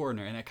around the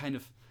corner, and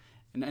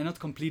I not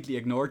completely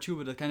ignored you,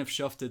 but I kind of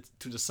shoved it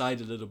to the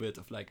side a little bit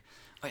of like,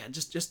 oh yeah,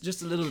 just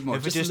a little bit more.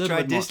 If we just a little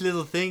try bit this more.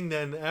 little thing,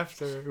 then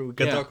after we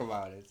can Yeah. talk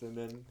about it, and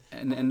then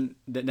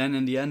Then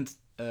in the end,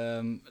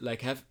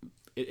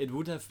 it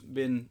would have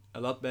been a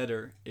lot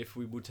better if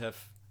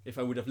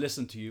I would have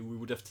listened to you. We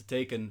would have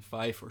taken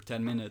 5 or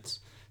 10 minutes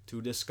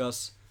to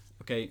discuss.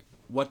 Okay,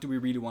 what do we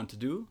really want to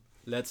do?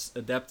 Let's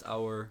adapt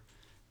our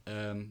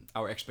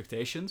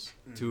expectations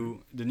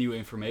to the new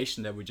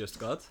information that we just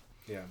got,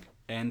 yeah,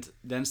 and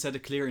then set a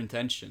clear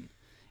intention.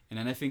 And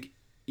then I think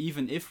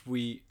even if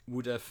we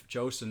would have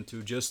chosen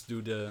to just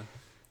do the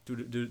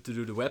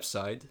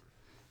website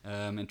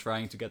and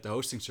trying to get the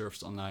hosting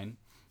service online,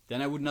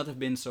 then I would not have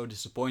been so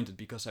disappointed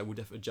because I would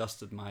have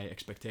adjusted my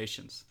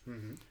expectations.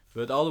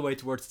 But all the way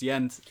towards the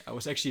end, I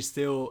was actually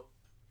still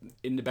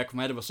in the back of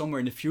my head, it was somewhere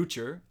in the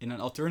future, in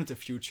an alternative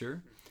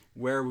future,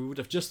 where we would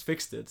have just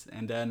fixed it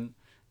and then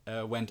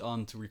went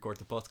on to record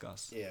the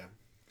podcast. yeah.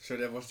 So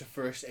that was the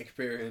first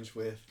experience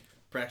with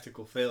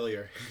practical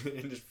failure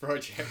in this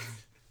project.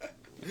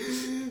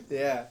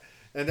 Yeah,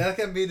 and that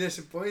can be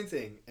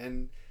disappointing,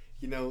 and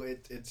you know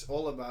it's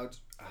all about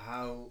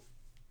how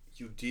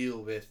you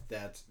deal with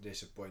that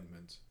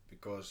disappointment,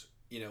 because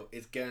you know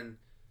it can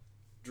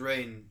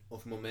drain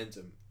of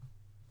momentum.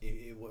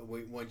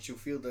 Once you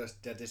feel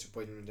that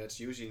disappointment, that's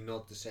usually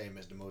not the same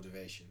as the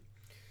motivation.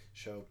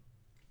 So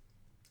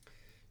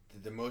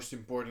the most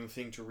important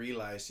thing to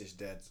realize is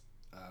that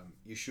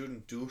you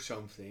shouldn't do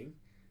something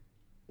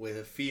with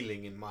a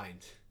feeling in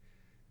mind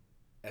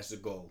as the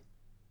goal.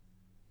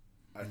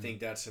 I think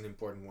that's an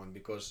important one,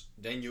 because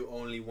then you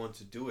only want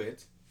to do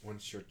it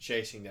once you're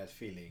chasing that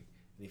feeling.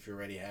 And if you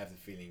already have the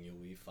feeling, you'll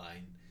be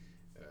fine.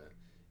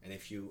 And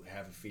if you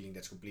have a feeling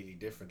that's completely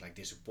different, like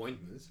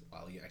disappointment,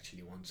 while you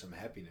actually want some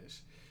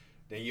happiness,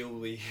 then you will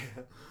be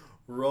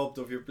robbed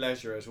of your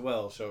pleasure as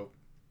well. So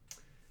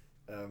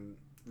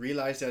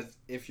realize that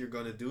if you're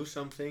going to do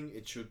something,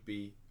 it should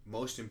be,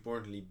 most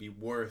importantly, be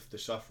worth the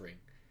suffering.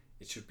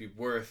 It should be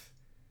worth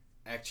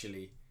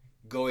actually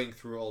going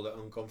through all the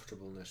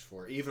uncomfortableness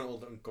for, even all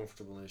the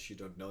uncomfortableness you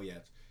don't know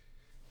yet.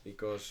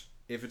 Because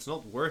if it's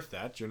not worth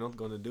that, you're not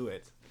going to do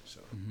it. So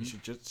you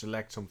should just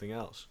select something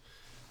else.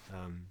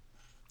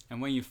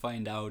 And when you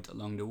find out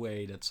along the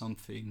way that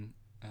something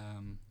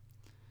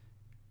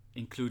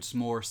includes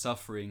more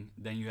suffering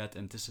than you had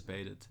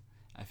anticipated,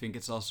 I think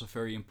it's also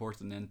very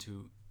important then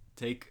to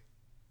take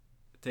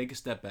a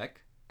step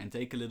back and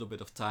take a little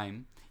bit of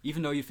time.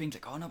 Even though you think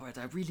like, oh no, but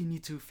I really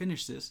need to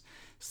finish this,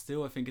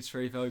 still I think it's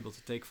very valuable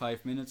to take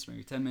 5 minutes,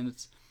 maybe 10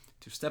 minutes,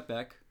 to step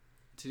back,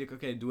 to think,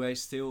 okay,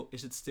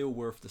 is it still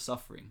worth the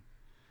suffering?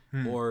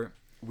 Or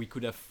we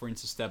could have, for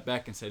instance, stepped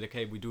back and said,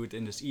 okay, we do it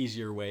in this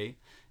easier way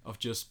of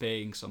just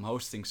paying some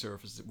hosting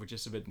service, which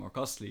is a bit more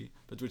costly,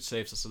 but which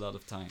saves us a lot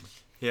of time.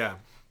 Yeah.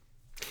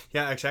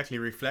 Yeah, exactly.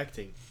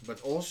 Reflecting.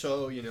 But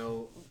also, you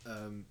know,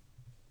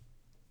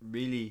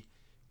 really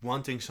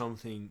wanting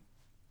something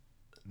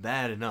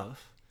bad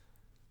enough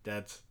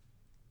that,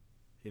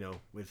 you know,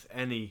 with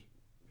at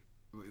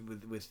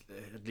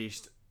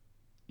least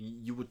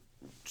you would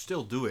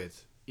still do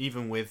it,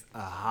 even with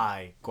a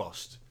high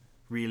cost,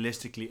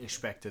 realistically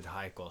expected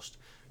high cost,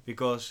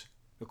 because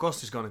the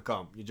cost is going to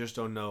come. You just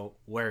don't know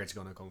where it's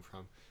going to come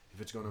from.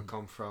 If it's going to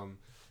come from,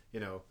 you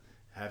know,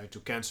 having to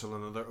cancel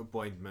another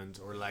appointment,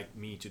 or like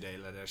me today,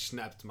 that I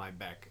snapped my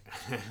back.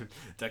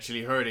 It's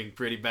actually hurting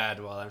pretty bad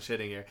while I'm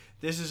sitting here.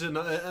 This is an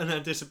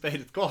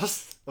unanticipated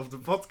cost of the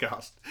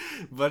podcast.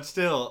 But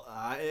still,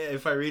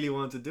 if I really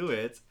want to do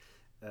it,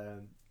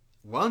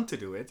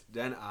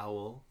 then I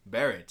will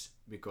bear it,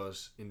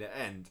 because in the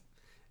end,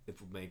 it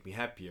will make me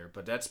happier.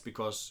 But that's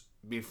because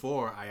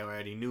before I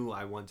already knew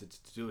I wanted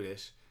to do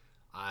this,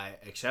 I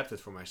accepted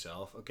for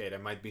myself, okay, there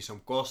might be some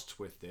costs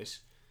with this,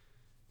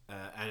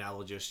 and I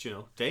will just, you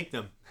know, take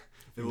them.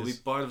 It will be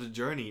part of the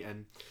journey.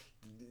 And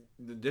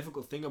the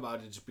difficult thing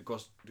about it is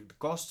because the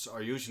costs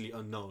are usually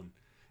unknown.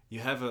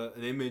 You have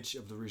an image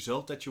of the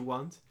result that you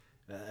want,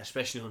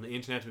 especially on the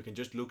internet. We can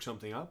just look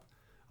something up.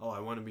 Oh, I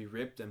want to be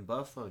ripped and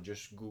buff. I'll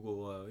just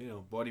Google, you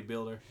know,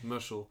 bodybuilder,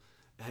 muscle,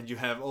 and you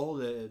have all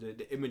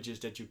the images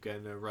that you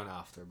can run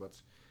after. But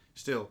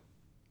still,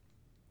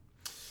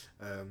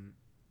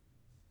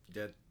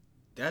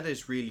 that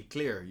is really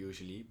clear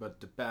usually, but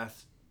the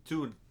path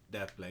to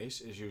that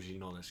place is usually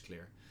not as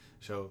clear.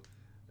 So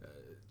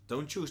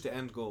don't choose the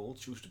end goal,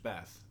 choose the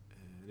path.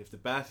 And if the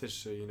path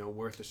is you know,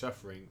 worth the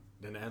suffering,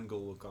 then the end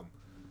goal will come.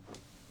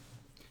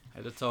 I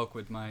had a talk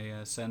with my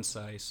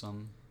sensei I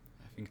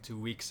think 2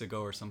 weeks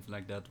ago or something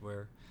like that,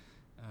 where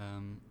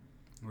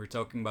we were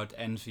talking about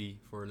envy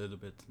for a little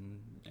bit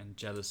and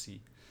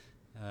jealousy.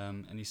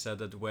 And he said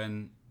that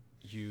when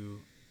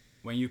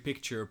you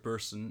picture a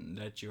person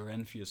that you're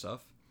envious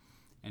of,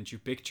 and you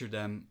picture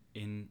them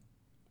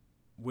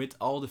with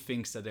all the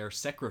things that they're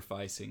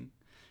sacrificing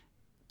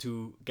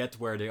to get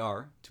where they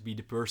are, to be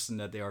the person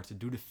that they are, to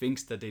do the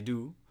things that they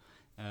do,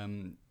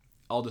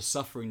 all the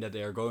suffering that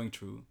they are going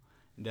through,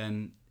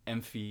 then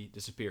envy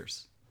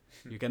disappears.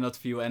 You cannot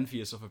feel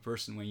envious of a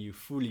person when you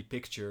fully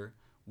picture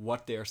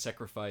what they are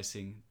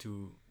sacrificing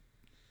to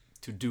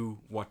do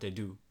what they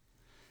do.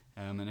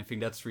 And I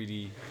think that's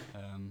really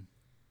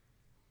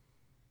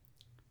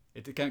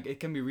it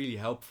can be really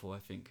helpful, I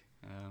think.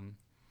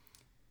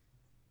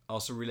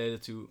 Also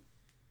related to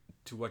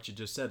what you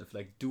just said, of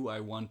like, do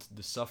I want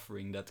the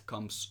suffering that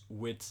comes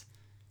with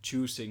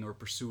choosing or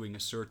pursuing a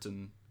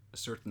certain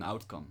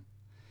outcome?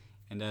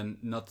 And then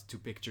not to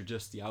picture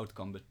just the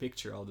outcome, but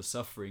picture all the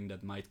suffering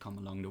that might come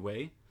along the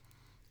way,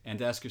 and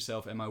ask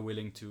yourself, am I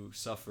willing to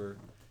suffer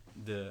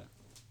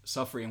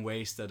in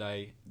ways that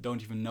I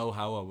don't even know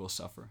how I will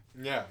suffer?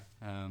 Yeah.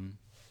 And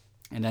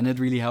then it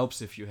really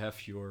helps if you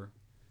have your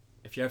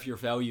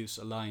values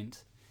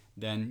aligned.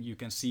 Then you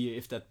can see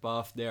if that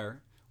path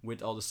there,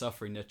 with all the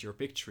suffering that you're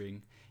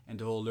picturing and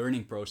the whole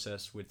learning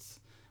process with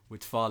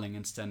falling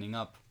and standing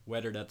up,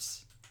 whether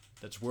that's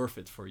worth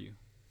it for you.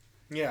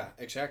 Yeah,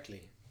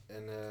 exactly.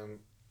 And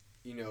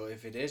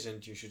if it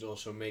isn't, you should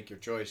also make your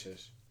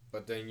choices.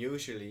 But then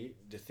usually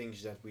the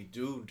things that we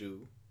do,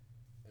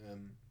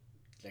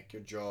 like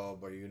your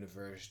job or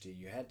university,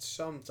 you had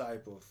some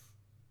type of,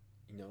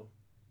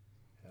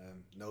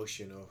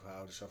 notion of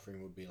how the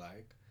suffering would be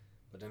like.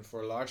 But then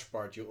for a large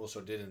part you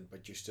also didn't,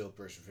 but you still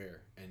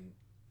persevere. And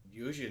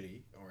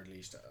usually, or at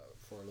least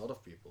for a lot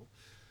of people,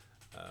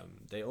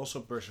 they also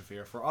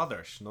persevere for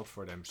others, not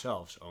for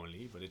themselves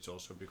only, but it's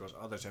also because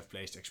others have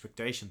placed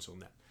expectations on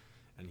them.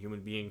 And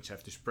human beings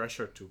have this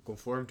pressure to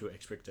conform to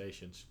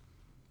expectations,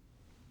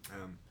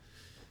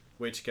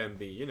 which can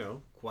be,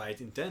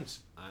 quite intense.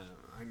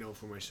 I know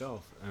for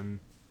myself,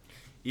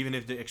 even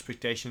if the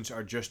expectations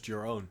are just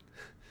your own.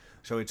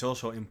 So it's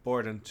also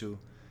important to,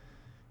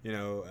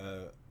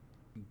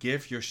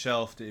 give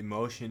yourself the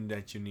emotion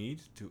that you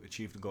need to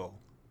achieve the goal.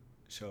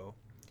 So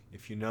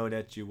if you know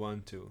that you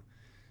want to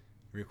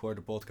record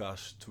a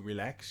podcast to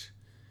relax,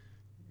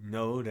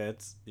 know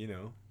that,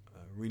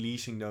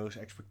 releasing those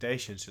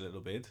expectations a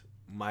little bit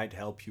might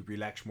help you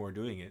relax more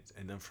doing it.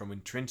 And then from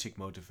intrinsic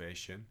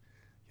motivation,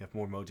 you have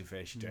more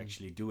motivation to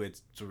actually do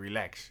it to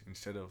relax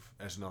instead of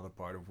as another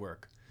part of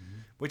work,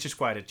 which is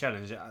quite a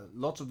challenge.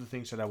 Lots of the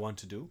things that I want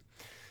to do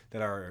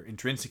that are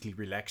intrinsically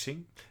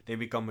relaxing, they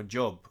become a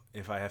job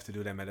if I have to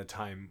do them at a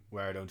time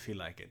where I don't feel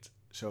like it.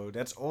 So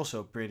that's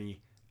also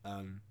pretty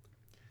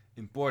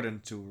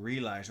important to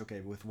realize, okay,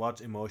 with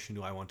what emotion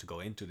do I want to go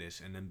into this,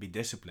 and then be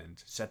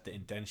disciplined, set the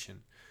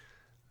intention,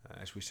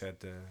 as we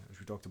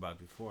talked about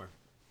before.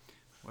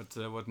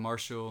 What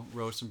Marshall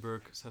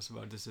Rosenberg says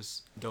about this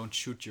is, don't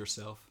shoot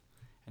yourself,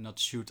 and not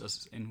shoot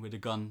as in with a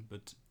gun,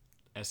 but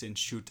as in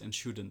shoot and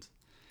shouldn't.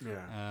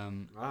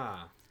 Yeah.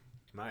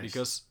 Nice.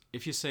 Because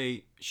if you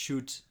say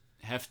should,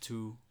 have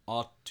to,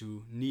 ought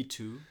to, need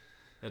to,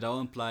 that all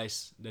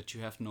implies that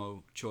you have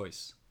no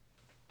choice.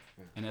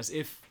 Yeah. And as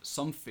if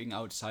something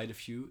outside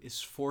of you is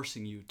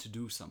forcing you to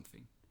do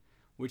something,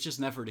 which is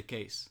never the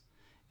case.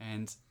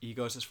 And he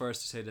goes as far as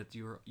to say that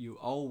you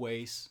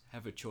always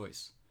have a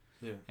choice.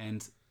 Yeah.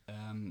 And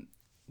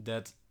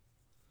that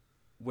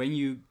when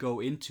you go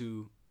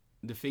into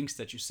the things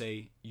that you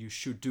say you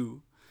should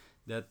do,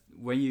 that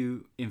when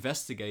you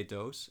investigate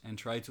those and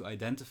try to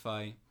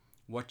identify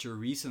what your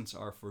reasons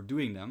are for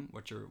doing them,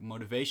 what your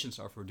motivations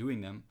are for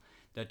doing them,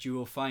 that you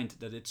will find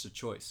that it's a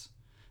choice.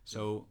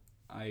 So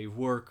I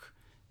work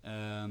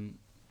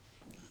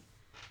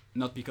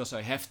not because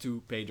I have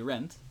to pay the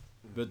rent,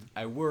 but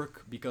I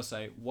work because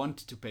I want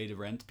to pay the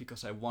rent,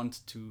 because I want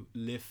to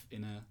live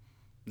in a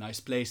nice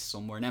place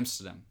somewhere in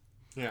Amsterdam.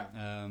 Yeah.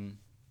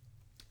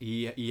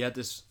 He had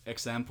this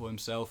example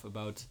himself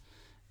about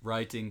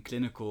writing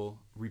clinical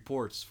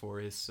reports for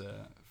his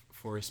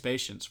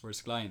patients, for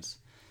his clients,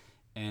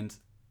 and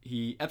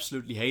he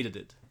absolutely hated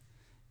it.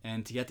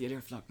 And he had the idea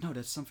of like, no,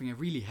 that's something I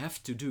really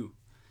have to do.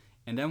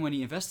 And then when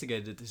he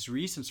investigated, his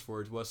reasons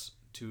for it was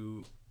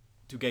to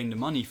gain the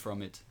money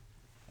from it,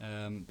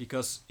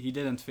 because he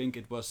didn't think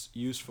it was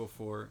useful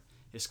for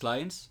his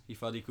clients. He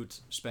thought he could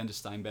spend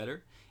his time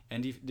better,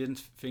 and he didn't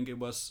think it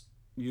was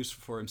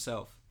useful for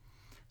himself.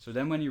 So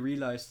then when he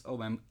realized, oh,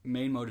 my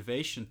main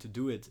motivation to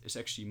do it is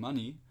actually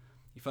money,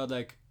 he felt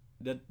like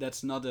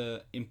that's not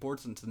a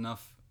important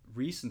enough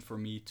reason for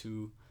me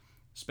to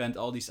spend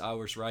all these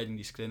hours writing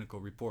these clinical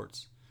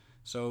reports.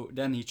 So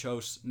then he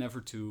chose never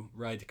to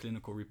write a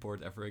clinical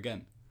report ever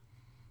again.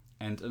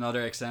 And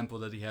another example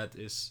that he had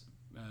is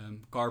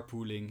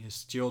carpooling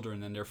his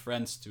children and their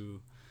friends to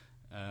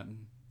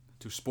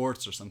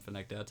sports or something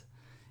like that,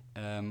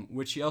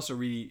 which he also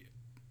really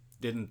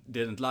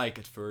didn't like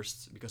at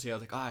first, because he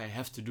was like, I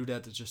have to do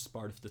that, it's just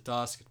part of the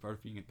task, it's part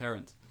of being a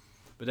parent.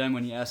 But then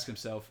when he asked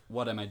himself,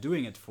 what am I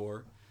doing it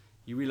for,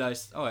 he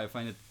realized, I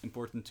find it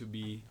important to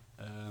be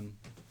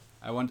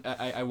I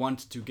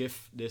want to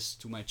give this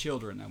to my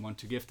children. I want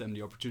to give them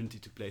the opportunity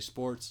to play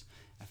sports.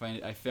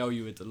 I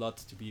value it a lot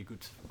to be a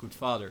good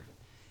father.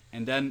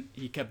 And then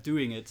he kept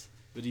doing it,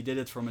 but he did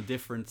it from a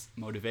different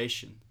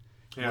motivation,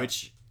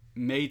 which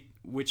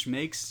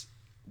makes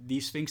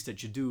these things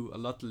that you do a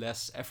lot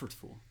less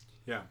effortful.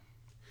 Yeah.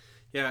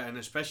 Yeah, and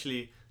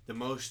especially the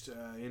most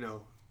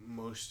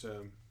most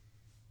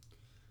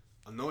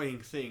annoying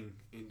thing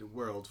in the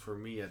world, for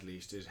me at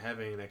least, is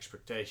having an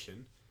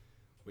expectation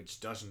which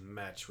doesn't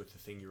match with the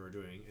thing you are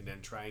doing, and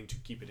then trying to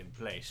keep it in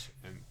place.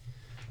 And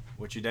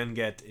what you then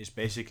get is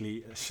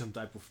basically some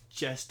type of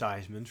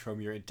chastisement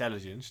from your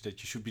intelligence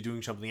that you should be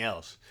doing something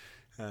else.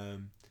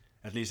 Um,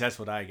 at least that's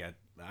what I get.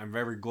 I'm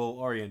very goal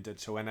oriented,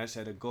 so when I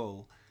set a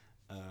goal,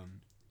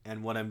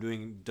 and what I'm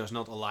doing does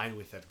not align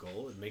with that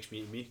goal, it makes me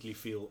immediately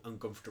feel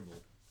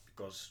uncomfortable,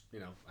 because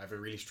I have a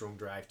really strong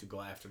drive to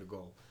go after the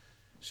goal.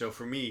 So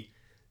for me,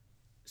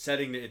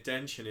 setting the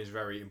intention is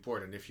very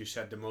important. If you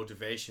set the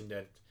motivation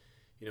that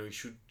you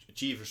should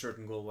achieve a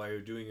certain goal while you're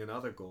doing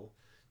another goal,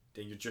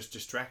 then you're just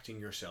distracting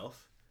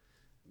yourself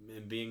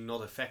and being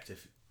not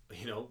effective,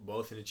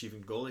 both in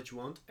achieving the goal that you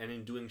want and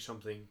in doing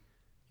something,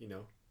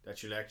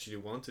 that you actually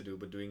want to do,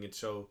 but doing it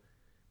so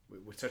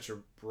with such a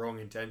wrong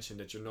intention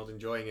that you're not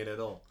enjoying it at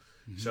all.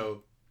 Mm-hmm.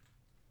 So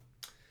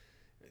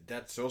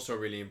that's also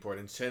really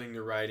important. Setting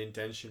the right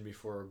intention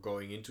before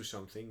going into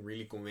something,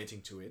 really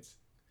committing to it.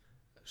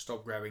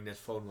 Stop grabbing that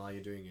phone while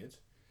you're doing it.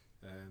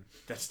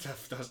 That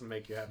stuff doesn't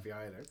make you happy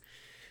either.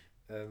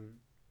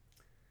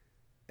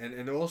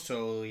 And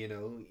also,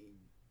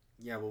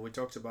 what we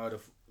talked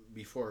about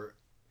before,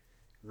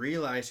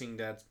 realizing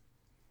that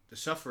the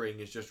suffering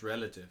is just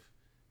relative.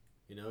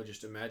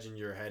 Just imagine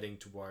you're heading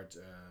toward,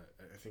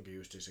 I think I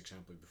used this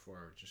example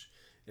before, just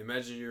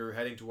imagine you're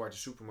heading toward the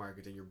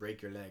supermarket and you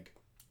break your leg.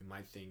 You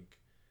might think,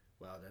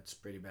 wow, that's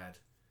pretty bad.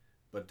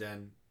 But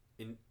then,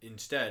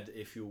 instead,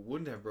 if you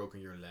wouldn't have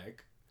broken your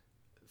leg,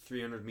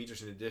 300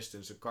 meters in the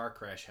distance, a car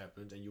crash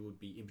happened and you would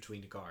be in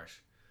between the cars.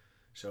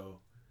 So,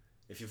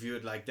 if you view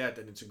it like that,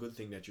 then it's a good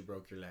thing that you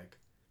broke your leg.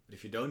 But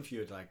if you don't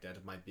view it like that,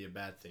 it might be a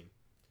bad thing.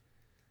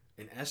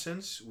 In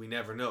essence, we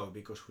never know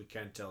because we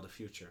can't tell the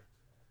future.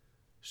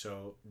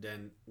 So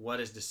then what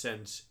is the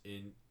sense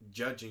in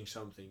judging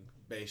something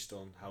based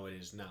on how it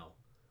is now?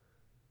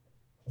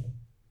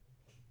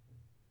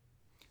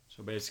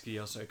 So basically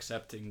also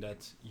accepting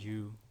that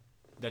you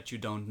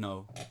don't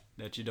know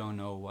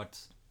what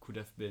could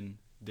have been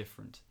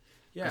different.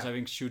 Yeah. Because I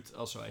think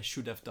I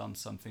should have done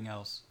something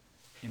else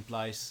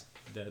implies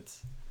that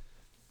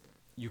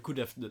you could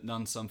have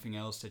done something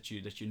else that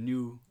you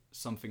knew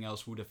something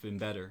else would have been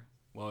better.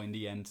 Well, in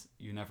the end,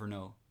 you never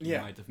know. You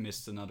might have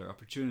missed another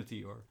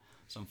opportunity or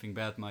something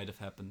bad might have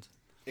happened.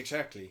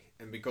 Exactly.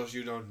 And because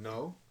you don't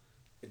know,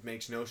 it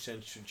makes no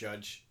sense to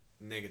judge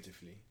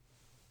negatively.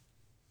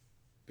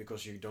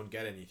 Because you don't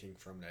get anything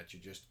from that.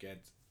 You just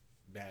get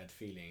bad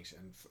feelings.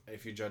 And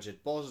if you judge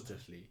it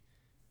positively,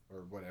 or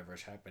whatever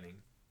is happening,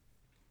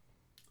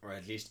 or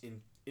at least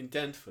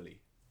intentfully,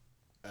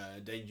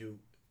 then you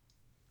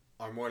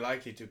are more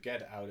likely to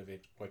get out of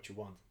it what you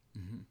want.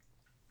 Mm-hmm.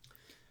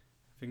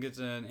 I think it's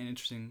an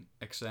interesting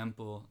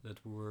example that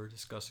we were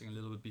discussing a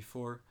little bit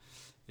before,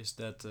 is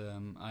that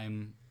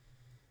I'm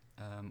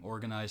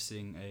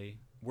organizing a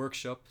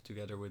workshop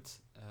together with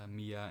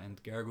Mia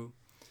and Gergu,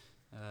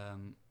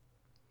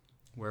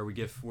 where we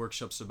give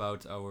workshops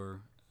about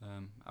our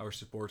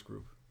support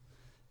group,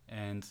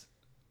 and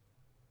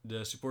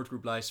the support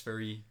group lies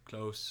very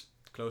close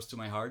to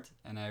my heart,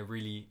 and I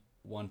really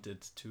want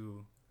it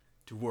to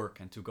work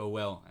and to go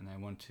well, and I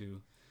want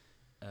to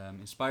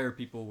inspire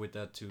people with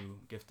that, to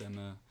give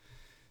them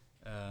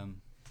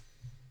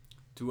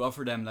to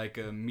offer them like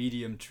a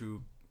medium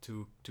to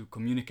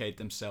communicate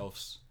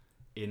themselves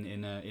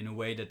in a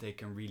way that they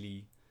can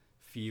really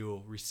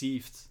feel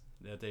received,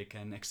 that they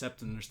can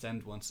accept and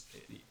understand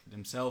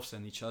themselves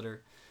and each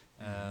other,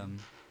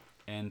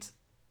 and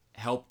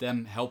help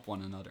them help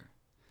one another.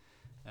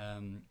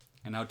 And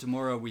now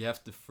tomorrow we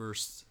have the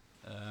first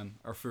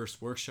our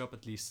first workshop,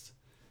 at least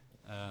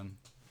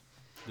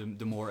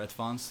the more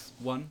advanced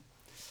one.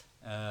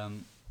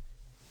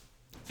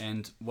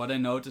 And what I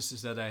notice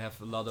is that I have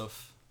a lot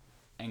of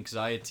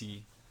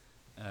anxiety,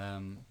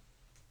 and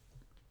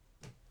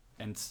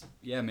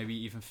maybe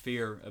even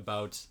fear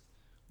about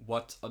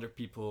what other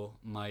people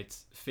might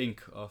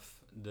think of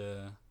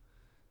the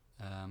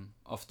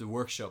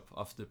workshop,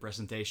 of the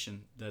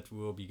presentation that we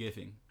will be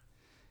giving.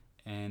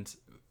 And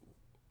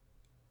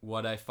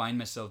what I find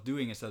myself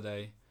doing is that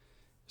I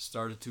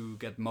started to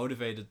get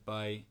motivated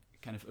by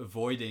kind of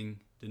avoiding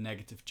the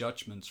negative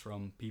judgments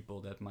from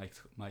people that might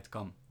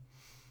come.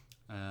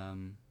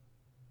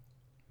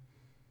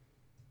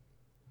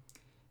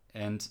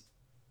 And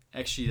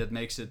actually that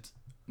makes it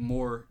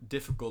more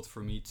difficult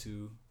for me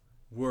to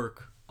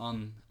work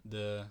on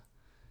the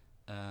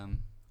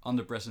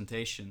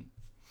presentation.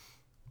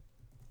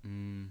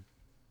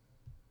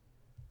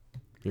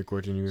 You're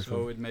continuing.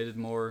 So it made it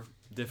more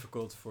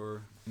difficult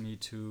for me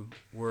to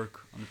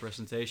work on the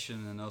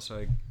presentation, and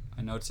also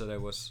I noticed that I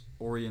was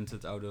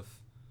oriented out of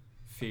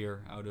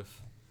fear, out of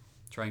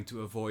trying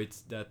to avoid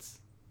that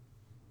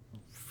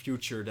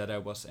future that I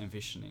was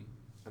envisioning.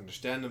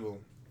 Understandable.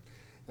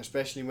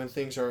 Especially when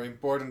things are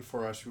important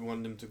for us, we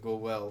want them to go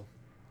well.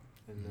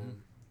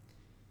 And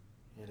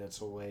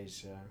that's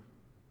always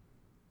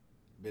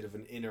a bit of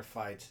an inner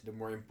fight. The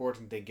more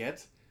important they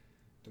get,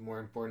 the more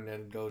important that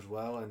it goes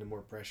well, and the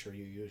more pressure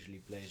you usually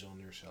place on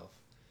yourself.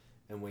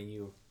 And when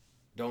you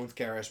don't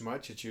care as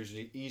much, it's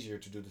usually easier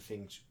to do the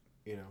things,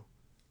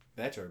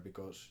 better,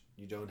 because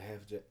you don't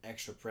have the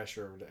extra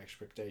pressure or the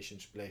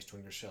expectations placed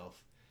on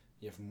yourself.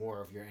 You have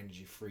more of your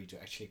energy free to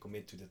actually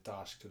commit to the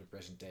task, to the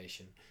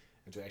presentation,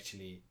 and to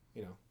actually,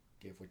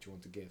 give what you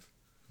want to give.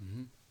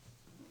 Mm-hmm.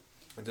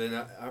 And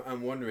then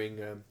I'm wondering,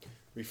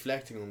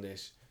 reflecting on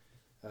this,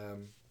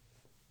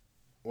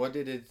 what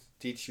did it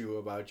teach you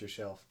about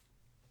yourself?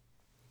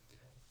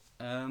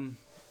 Well,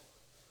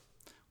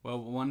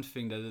 one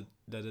thing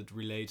that it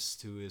relates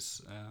to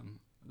is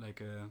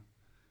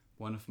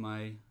one of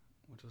my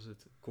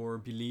core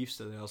beliefs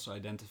that I also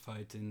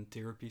identified in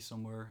therapy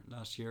somewhere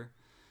last year,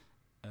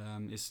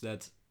 is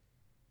that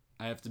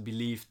I have the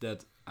belief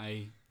that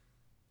I'm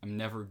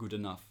never good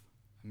enough.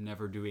 I'm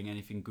never doing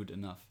anything good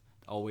enough.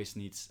 I always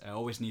need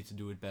to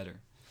do it better.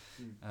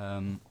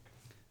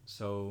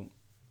 So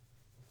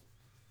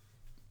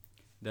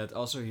that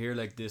also here,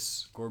 like,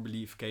 this core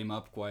belief came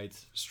up quite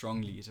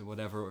strongly. So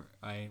whatever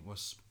I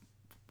was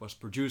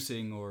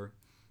producing, or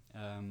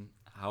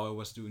how I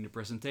was doing the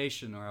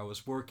presentation, or I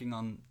was working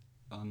on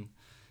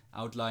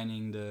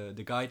outlining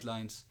the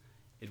guidelines,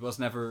 it was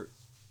never,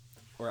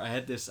 or I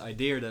had this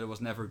idea that it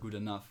was never good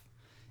enough,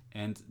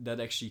 and that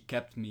actually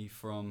kept me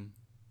from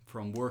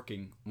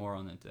working more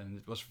on it, and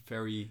it was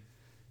very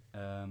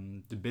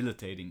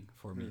debilitating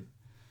for me.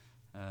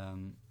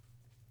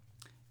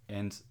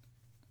 And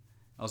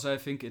also I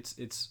think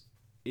it's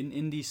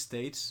in these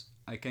states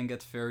I can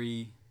get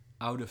very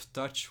out of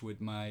touch with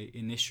my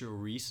initial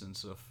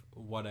reasons of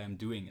what I'm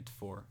doing it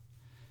for.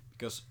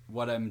 Because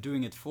what I'm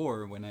doing it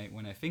for, when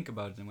I think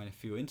about it and when I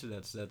feel into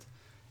that, is that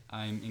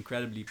I'm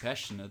incredibly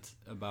passionate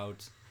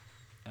about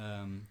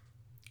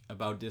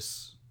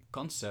this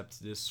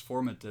concept, this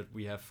format that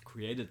we have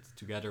created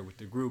together with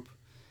the group,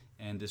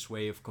 and this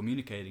way of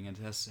communicating. And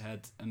it has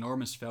had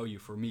enormous value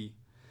for me,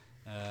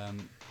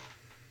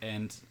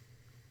 and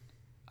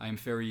I'm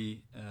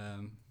very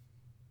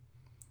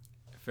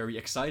very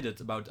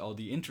excited about all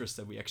the interest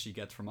that we actually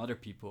get from other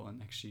people,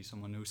 and actually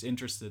someone who's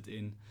interested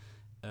in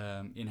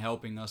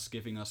helping us,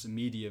 giving us a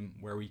medium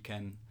where we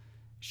can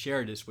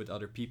share this with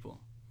other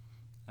people.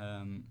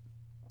 And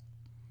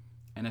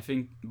I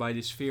think by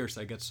these fears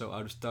I get so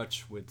out of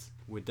touch with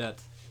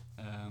that.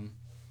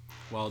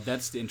 Well,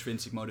 that's the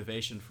intrinsic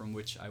motivation from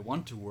which I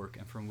want to work,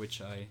 and from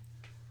which I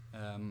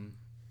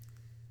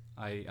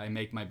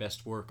make my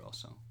best work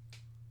also.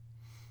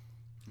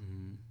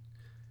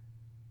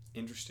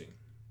 Interesting.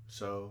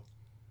 So,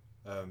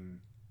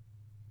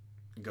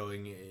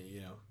 going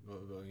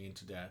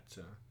into that,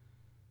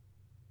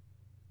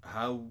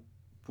 how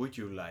would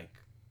you like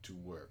to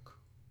work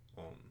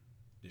on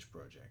this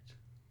project?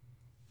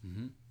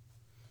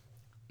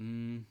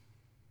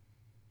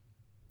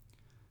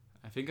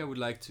 I think I would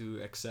like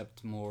to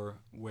accept more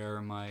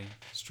where my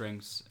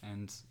strengths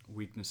and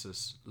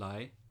weaknesses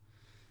lie.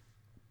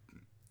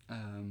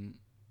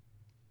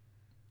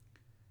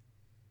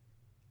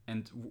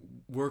 And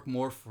work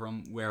more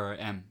from where I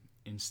am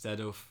instead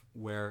of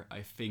where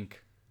I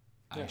think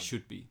I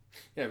should be.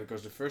 Yeah,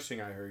 because the first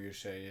thing I heard you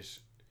say is,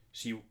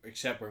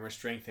 accept where my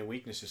strengths and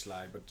weaknesses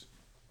lie, but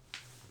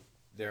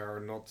there are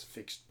not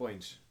fixed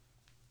points.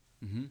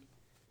 Mm-hmm.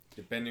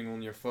 Depending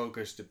on your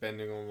focus,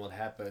 depending on what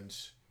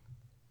happens,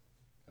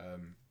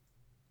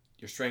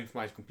 your strength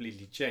might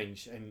completely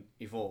change and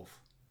evolve.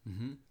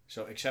 Mm-hmm.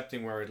 So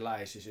accepting where it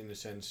lies is, in a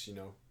sense,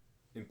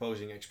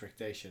 imposing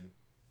expectation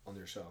on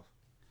yourself.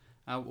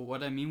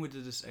 What I mean with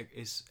it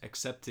is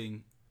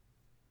accepting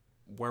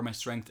where my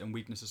strengths and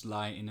weaknesses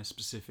lie in a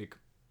specific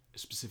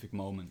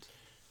moment.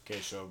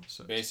 Okay, so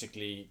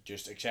basically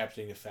just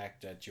accepting the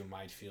fact that you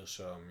might feel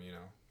some,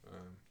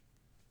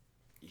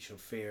 some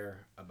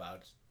fear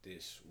about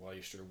this while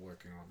you're still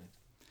working on it.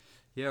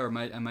 Yeah, or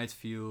I might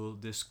feel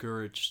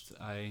discouraged.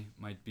 I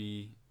might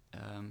be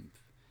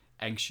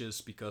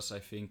anxious because I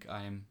think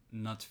I'm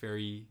not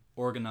very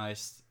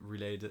organized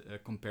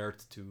compared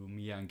to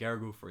Mia and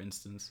Gergu, for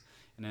instance.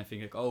 And I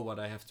think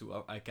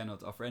I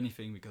cannot offer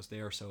anything because they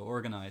are so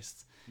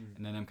organized.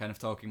 And then I'm kind of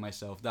talking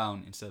myself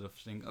down instead of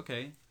saying,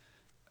 okay,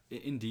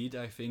 indeed,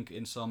 I think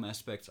in some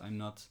aspects I'm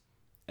not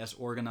as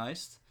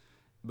organized,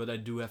 but I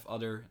do have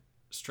other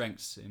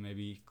strengths in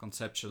maybe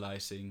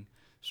conceptualizing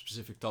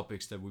specific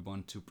topics that we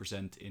want to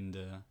present in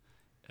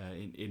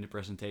the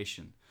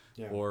presentation.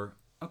 Yeah. Or,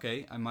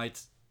 okay, I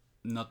might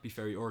not be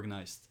very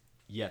organized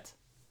yet,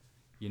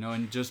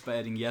 and just by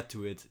adding yet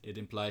to it, it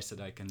implies that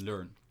I can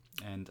learn,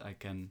 and I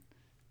can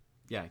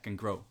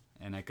grow,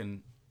 and I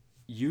can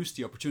use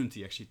the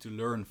opportunity actually to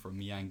learn from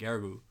Mia and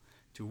Gergu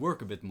to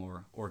work a bit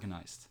more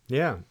organized.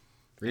 Yeah,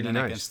 really and then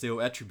nice. I can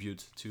still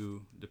attribute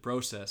to the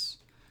process.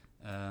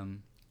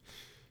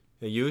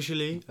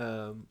 Usually,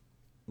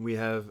 we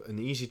have an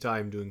easy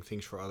time doing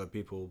things for other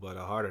people, but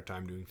a harder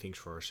time doing things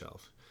for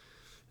ourselves.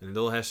 And it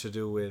all has to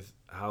do with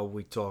how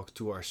we talk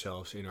to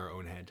ourselves in our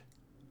own head.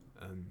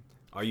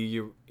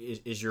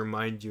 Is your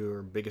mind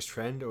your biggest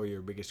friend or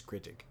your biggest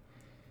critic?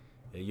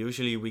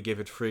 Usually we give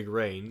it free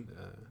rein,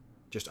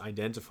 just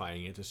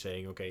identifying it and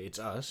saying, okay, it's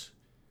us,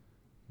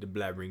 the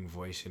blabbering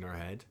voice in our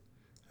head.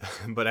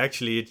 But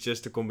actually, it's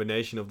just a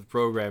combination of the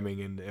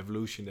programming and the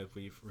evolution that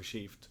we've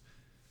received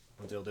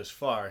until this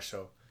far.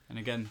 So, and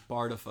again,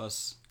 part of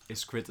us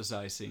is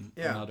criticizing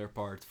another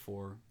part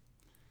for,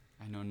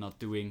 not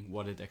doing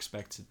what it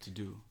expects it to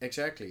do.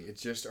 Exactly.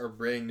 It's just our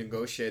brain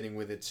negotiating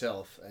with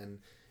itself. And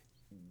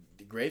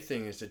the great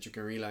thing is that you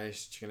can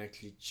realize you can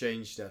actually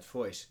change that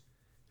voice.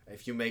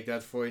 If you make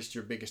that voice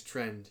your biggest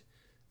friend,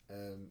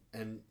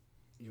 and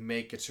you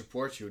make it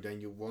support you,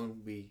 then you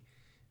won't be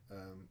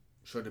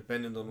so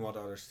dependent on what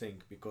others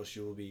think, because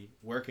you will be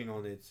working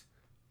on it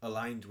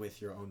aligned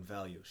with your own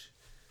values.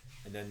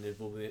 And then it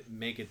will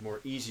make it more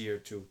easier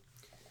to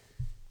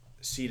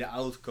see the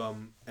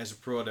outcome as a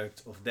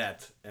product of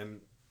that,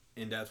 and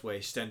in that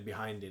way stand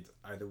behind it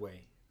either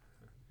way.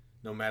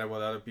 No matter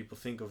what other people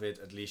think of it,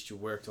 at least you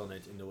worked on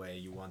it in the way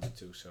you wanted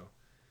to. So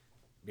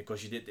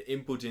because you did the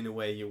input in the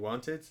way you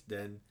wanted,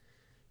 then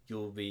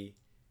you'll be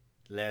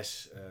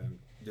less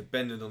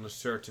dependent on a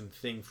certain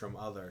thing from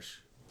others,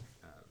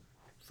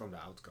 from the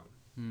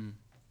outcome.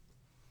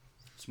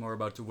 It's more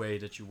about the way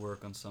that you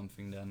work on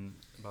something than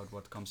about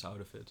what comes out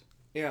of it.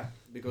 Yeah,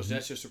 because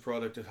that's just a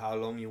product of how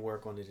long you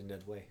work on it in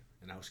that way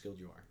and how skilled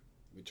you are,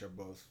 which are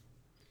both,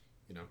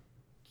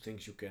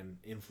 things you can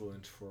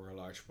influence for a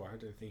large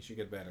part and things you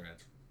get better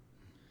at.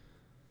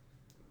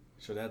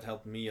 So that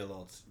helped me a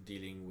lot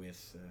dealing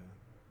with,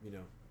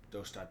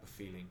 those type of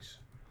feelings.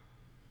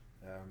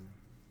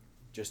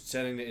 Just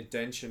setting the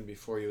intention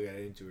before you get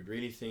into it,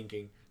 really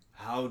thinking,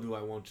 how do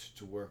I want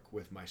to work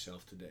with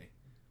myself today?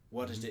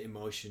 What is the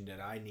emotion that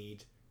I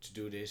need to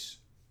do this,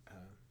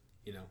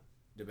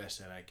 the best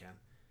that I can?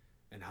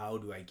 And how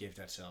do I give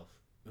that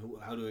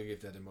how do I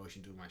give that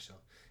emotion to myself?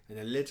 And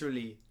then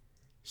literally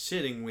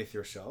sitting with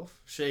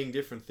yourself, saying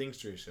different things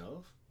to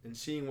yourself and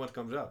seeing what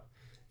comes up.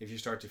 If you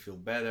start to feel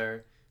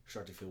better,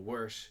 start to feel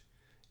worse,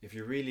 if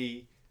you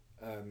really,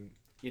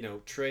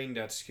 train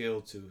that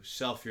skill to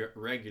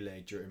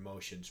self-regulate your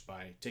emotions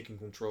by taking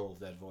control of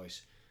that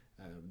voice,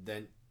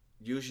 then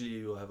usually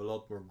you'll have a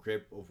lot more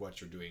grip of what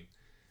you're doing.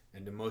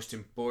 And the most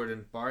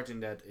important part in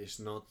that is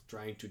not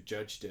trying to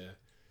judge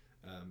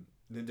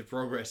the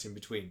progress in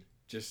between.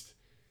 Just,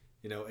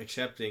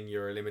 accepting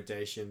your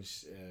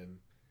limitations,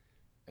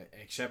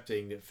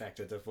 accepting the fact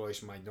that the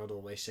voice might not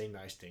always say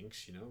nice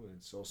things.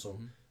 It's also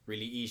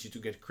really easy to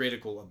get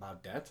critical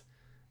about that.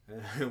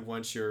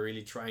 Once you're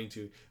really trying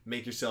to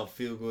make yourself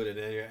feel good, and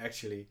then you're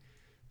actually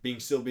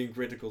still being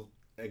critical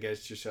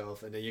against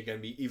yourself, and then you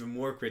can be even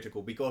more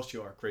critical because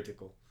you are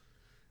critical.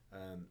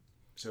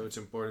 So it's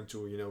important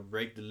to,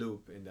 break the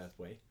loop in that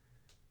way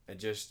and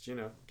just,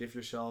 give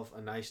yourself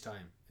a nice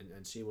time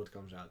and see what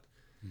comes out.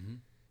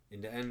 In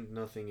the end,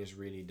 nothing is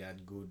really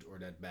that good or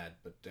that bad,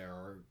 but there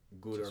are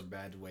good or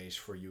bad ways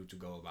for you to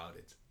go about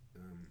it.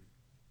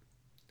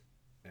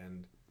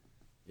 And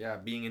yeah,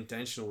 being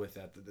intentional with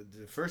that.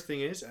 The first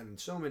thing is, and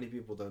so many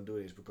people don't do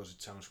this because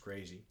it sounds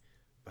crazy,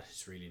 but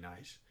it's really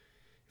nice.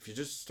 If you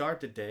just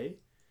start the day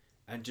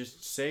and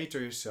just say to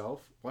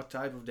yourself what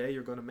type of day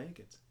you're going to make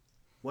it.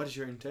 What is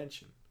your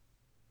intention?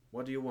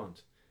 What do you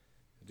want?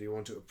 Do you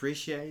want to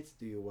appreciate?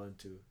 Do you want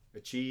to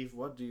achieve?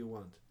 What do you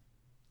want?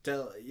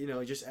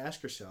 Just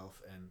ask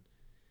yourself and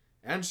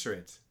answer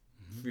it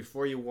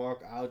before you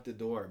walk out the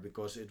door,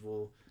 because it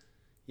will,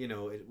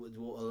 it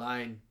will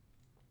align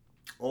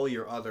all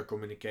your other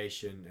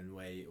communication and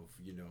way of,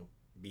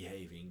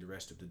 behaving the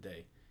rest of the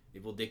day.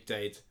 It will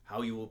dictate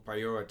how you will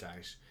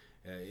prioritize.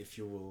 If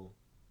you will,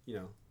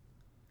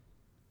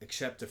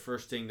 accept the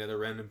first thing that a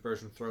random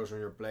person throws on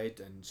your plate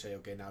and say,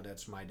 okay, now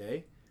that's my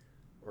day.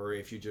 Or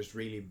if you just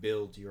really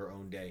build your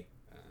own day,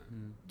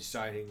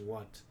 deciding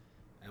what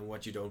and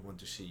what you don't want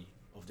to see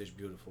of this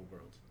beautiful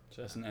world.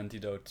 So as an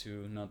antidote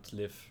to not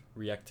live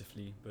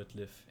reactively, but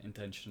live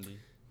intentionally.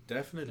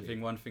 Definitely. I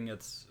think one thing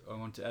I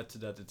want to add to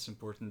that, it's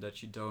important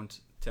that you don't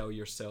tell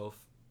yourself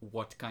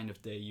what kind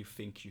of day you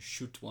think you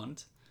should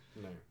want,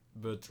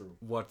 but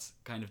what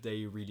kind of day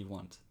you really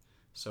want.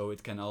 So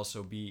it can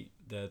also be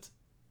that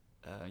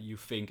you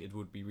think it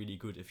would be really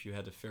good if you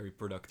had a very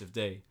productive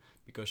day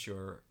because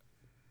you're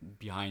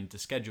behind the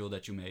schedule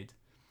that you made,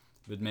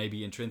 but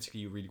maybe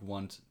intrinsically you really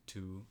want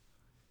to,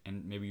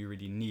 and maybe you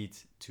really need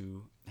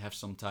to have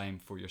some time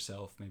for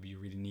yourself. Maybe you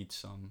really need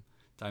some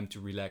time to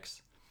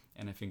relax.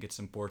 And I think it's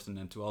important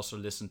and to also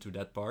listen to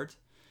that part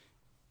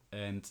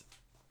and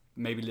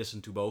maybe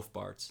listen to both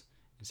parts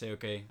and say,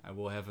 okay, I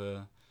will have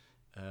a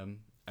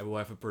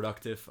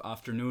productive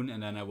afternoon,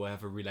 and then I will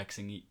have a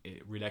relaxing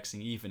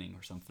evening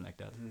or something like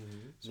that.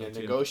 So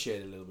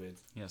negotiate a little bit.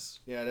 Yes.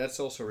 Yeah, that's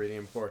also really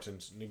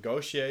important.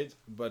 Negotiate,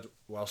 but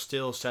while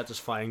still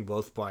satisfying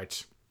both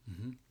parts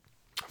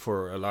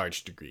for a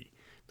large degree.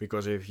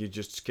 Because if you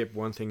just skip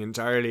one thing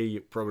entirely,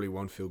 you probably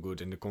won't feel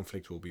good and the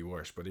conflict will be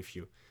worse. But if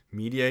you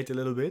mediate a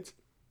little bit,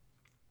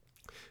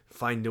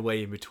 find the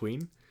way in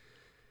between,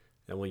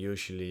 that will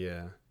usually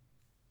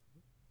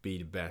be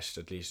the best.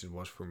 At least it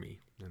was for me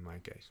in my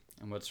case.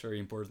 And what's very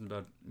important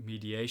about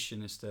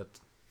mediation is that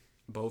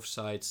both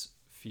sides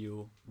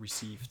feel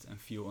received and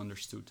feel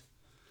understood.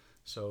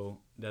 So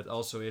that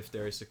also if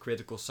there is a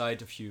critical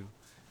side of you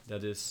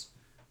that is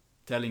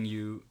telling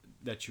you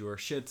that you are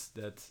shit,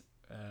 that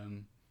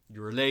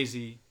you're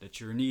lazy, that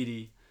you're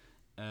needy,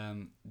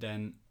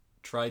 then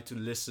try to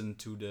listen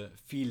to the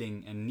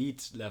feeling and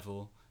need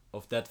level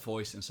of that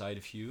voice inside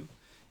of you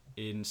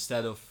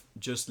instead of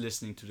just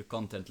listening to the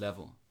content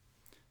level.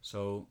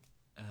 So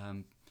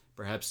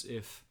perhaps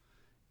if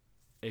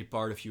a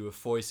part of you, a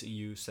voice in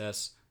you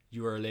says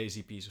you are a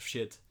lazy piece of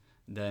shit,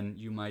 then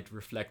you might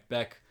reflect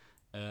back.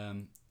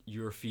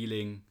 You're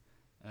feeling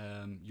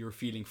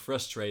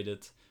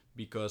frustrated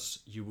because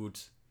you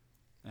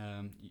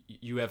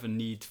have a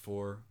need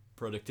for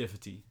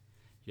productivity.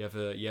 You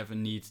have a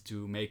need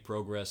to make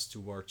progress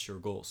towards your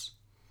goals,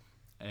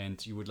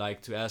 and you would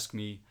like to ask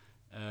me,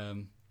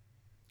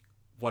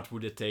 what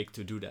would it take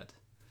to do that?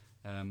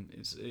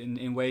 It's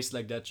in ways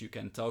like that you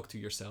can talk to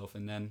yourself,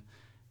 and then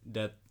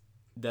that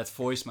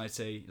voice might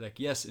say like,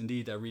 yes,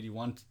 indeed, I really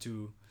want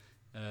to.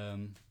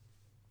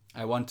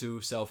 I want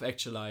to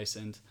self-actualize,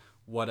 and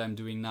what I'm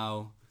doing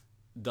now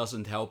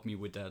doesn't help me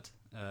with that.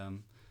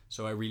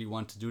 So I really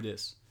want to do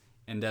this.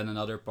 And then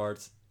another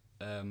part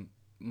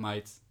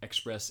might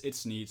express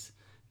its needs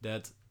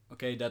that,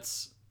 okay,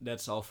 that's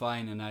all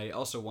fine, and I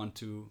also want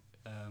to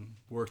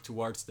work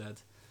towards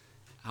that.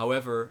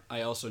 However,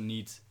 I also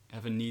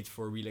have a need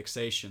for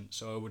relaxation.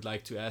 So I would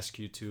like to ask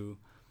you to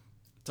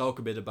talk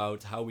a bit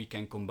about how we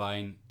can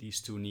combine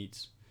these two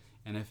needs.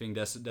 And I think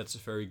that's a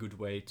very good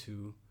way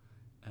to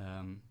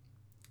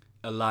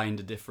align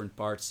the different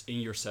parts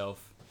in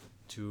yourself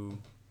to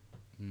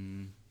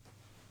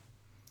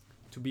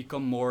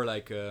become more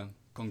like a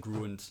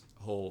congruent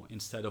whole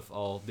instead of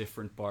all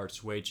different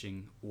parts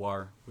waging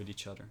war with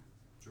each other.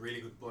 It's a really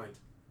good point.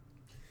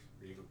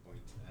 Really good point.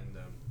 And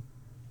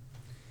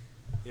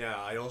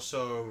I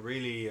also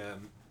really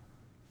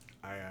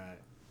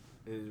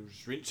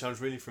it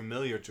sounds really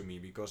familiar to me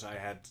because I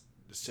had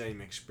the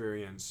same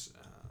experience,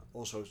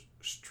 also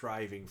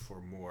striving for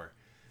more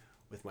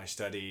with my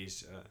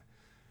studies,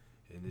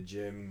 in the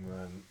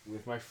gym,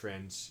 with my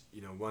friends,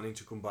 wanting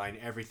to combine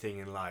everything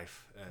in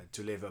life,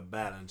 to live a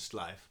balanced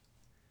life.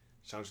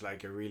 Sounds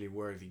like a really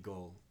worthy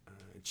goal,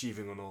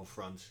 achieving on all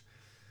fronts.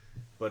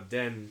 But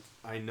then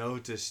I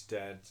noticed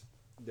that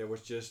there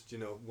was just,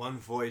 one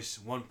voice,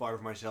 one part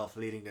of myself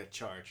leading that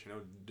charge,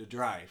 the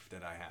drive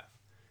that I have.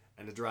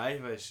 And the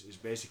drive is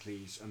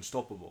basically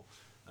unstoppable.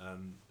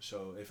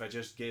 So if I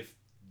just give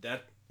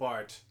that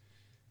part,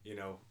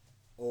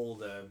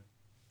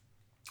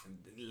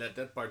 let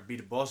that part be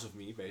the boss of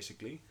me,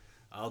 basically,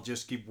 I'll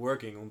just keep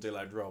working until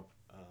I drop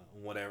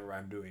on whatever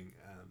I'm doing.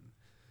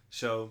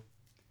 So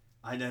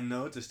I then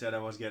noticed that I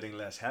was getting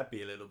less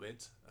happy a little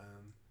bit.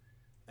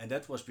 And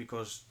that was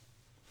because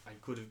I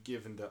could have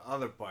given the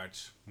other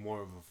parts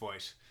more of a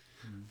voice.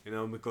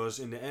 Because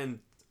in the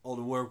end, all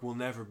the work will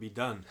never be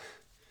done.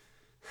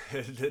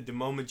 The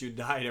moment you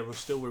die, there will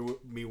still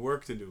be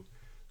work to do.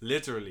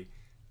 Literally.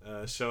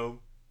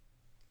 So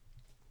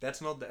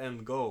that's not the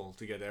end goal,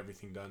 to get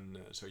everything done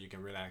so you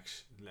can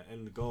relax. The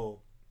end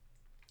goal,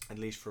 at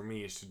least for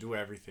me, is to do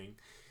everything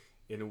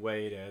in a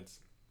way that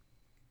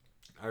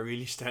I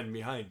really stand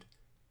behind.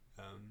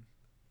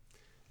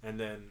 And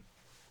then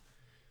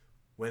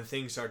when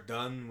things are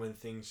done, when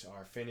things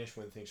are finished,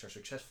 when things are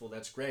successful,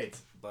 that's great.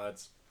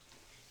 But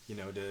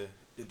the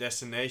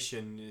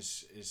destination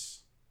is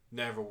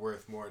never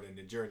worth more than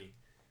the journey.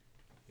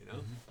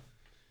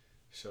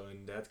 So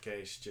in that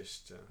case,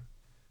 just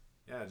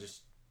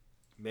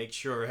make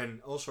sure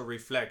and also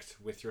reflect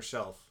with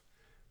yourself.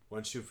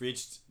 Once you've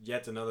reached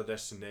yet another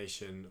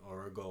destination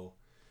or a goal,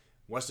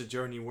 was the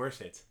journey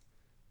worth it?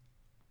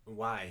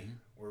 Why?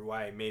 Or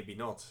why maybe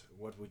not?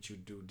 What would you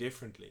do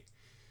differently?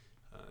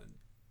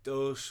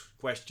 Those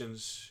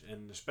questions,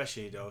 and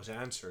especially those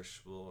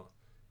answers, will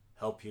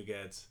help you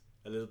get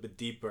a little bit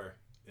deeper,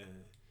 a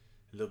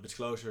little bit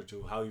closer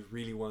to how you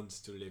really want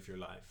to live your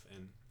life.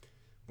 And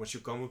once you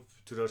come up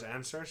to those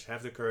answers,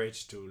 have the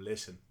courage to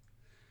listen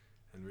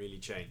and really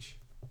change,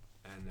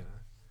 and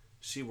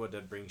see what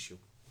that brings you.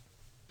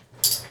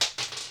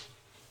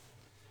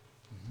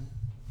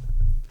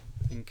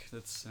 I think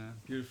that's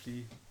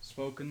beautifully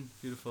spoken,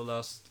 beautiful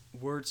last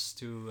words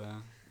to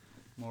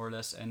more or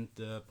less end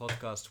the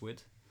podcast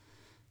with.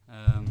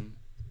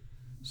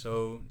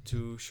 So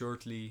to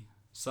shortly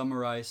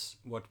summarize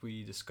what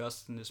we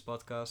discussed in this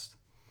podcast,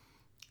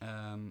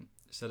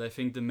 so I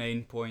think the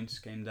main points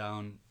came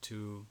down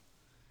to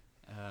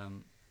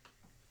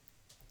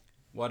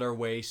what are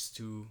ways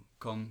to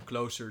come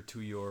closer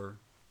to your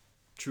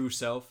true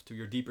self, to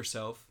your deeper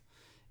self,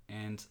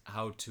 and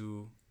how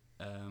to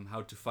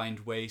find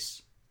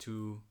ways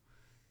to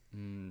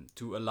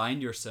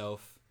align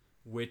yourself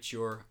with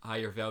your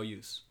higher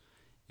values.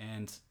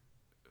 And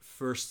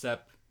first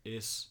step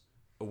is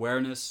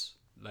awareness,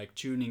 like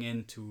tuning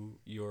into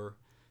your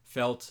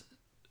felt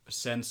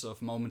sense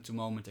of moment to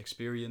moment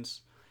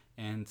experience,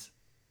 and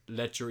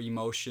let your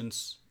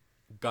emotions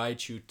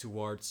guide you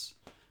towards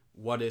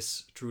what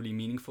is truly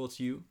meaningful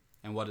to you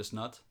and what is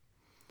not.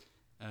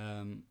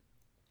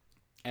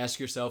 Ask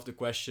yourself the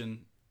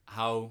question,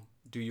 how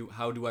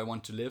how do I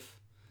want to live?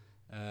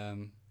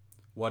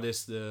 What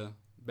is the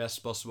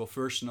best possible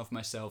version of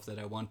myself that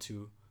I want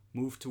to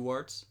move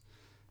towards?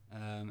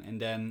 And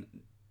then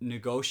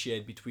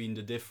negotiate between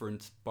the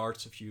different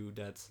parts of you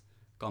that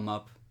come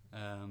up,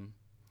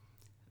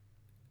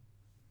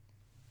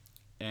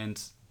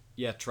 and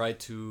yeah, try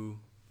to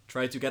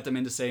get them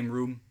in the same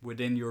room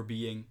within your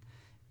being,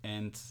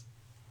 and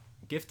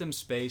give them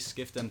space,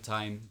 give them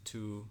time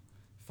to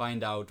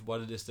find out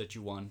what it is that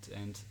you want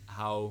and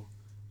how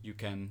you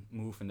can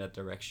move in that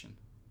direction.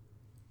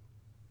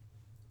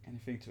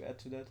 Anything to add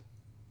to that?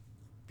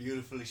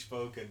 Beautifully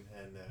spoken.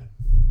 And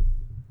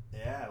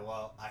yeah,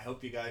 well, I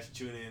hope you guys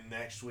tune in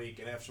next week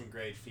and have some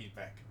great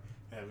feedback,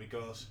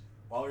 because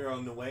while you're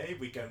on the way,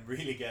 we can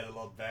really get a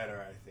lot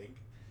better, I think.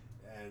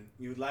 And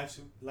we would like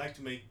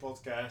to make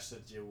podcasts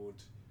that you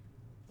would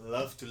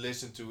love to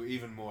listen to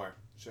even more.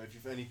 So if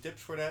you have any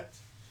tips for that,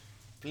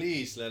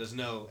 please let us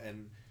know,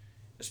 and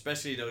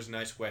especially those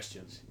nice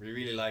questions. We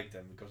really like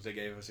them because they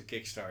gave us a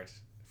kickstart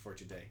for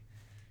today.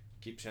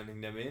 Keep sending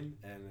them in,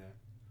 and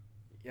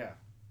yeah,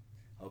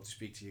 hope to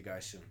speak to you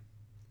guys soon.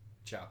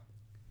 Ciao.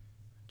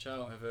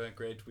 Ciao, have a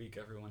great week,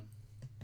 everyone.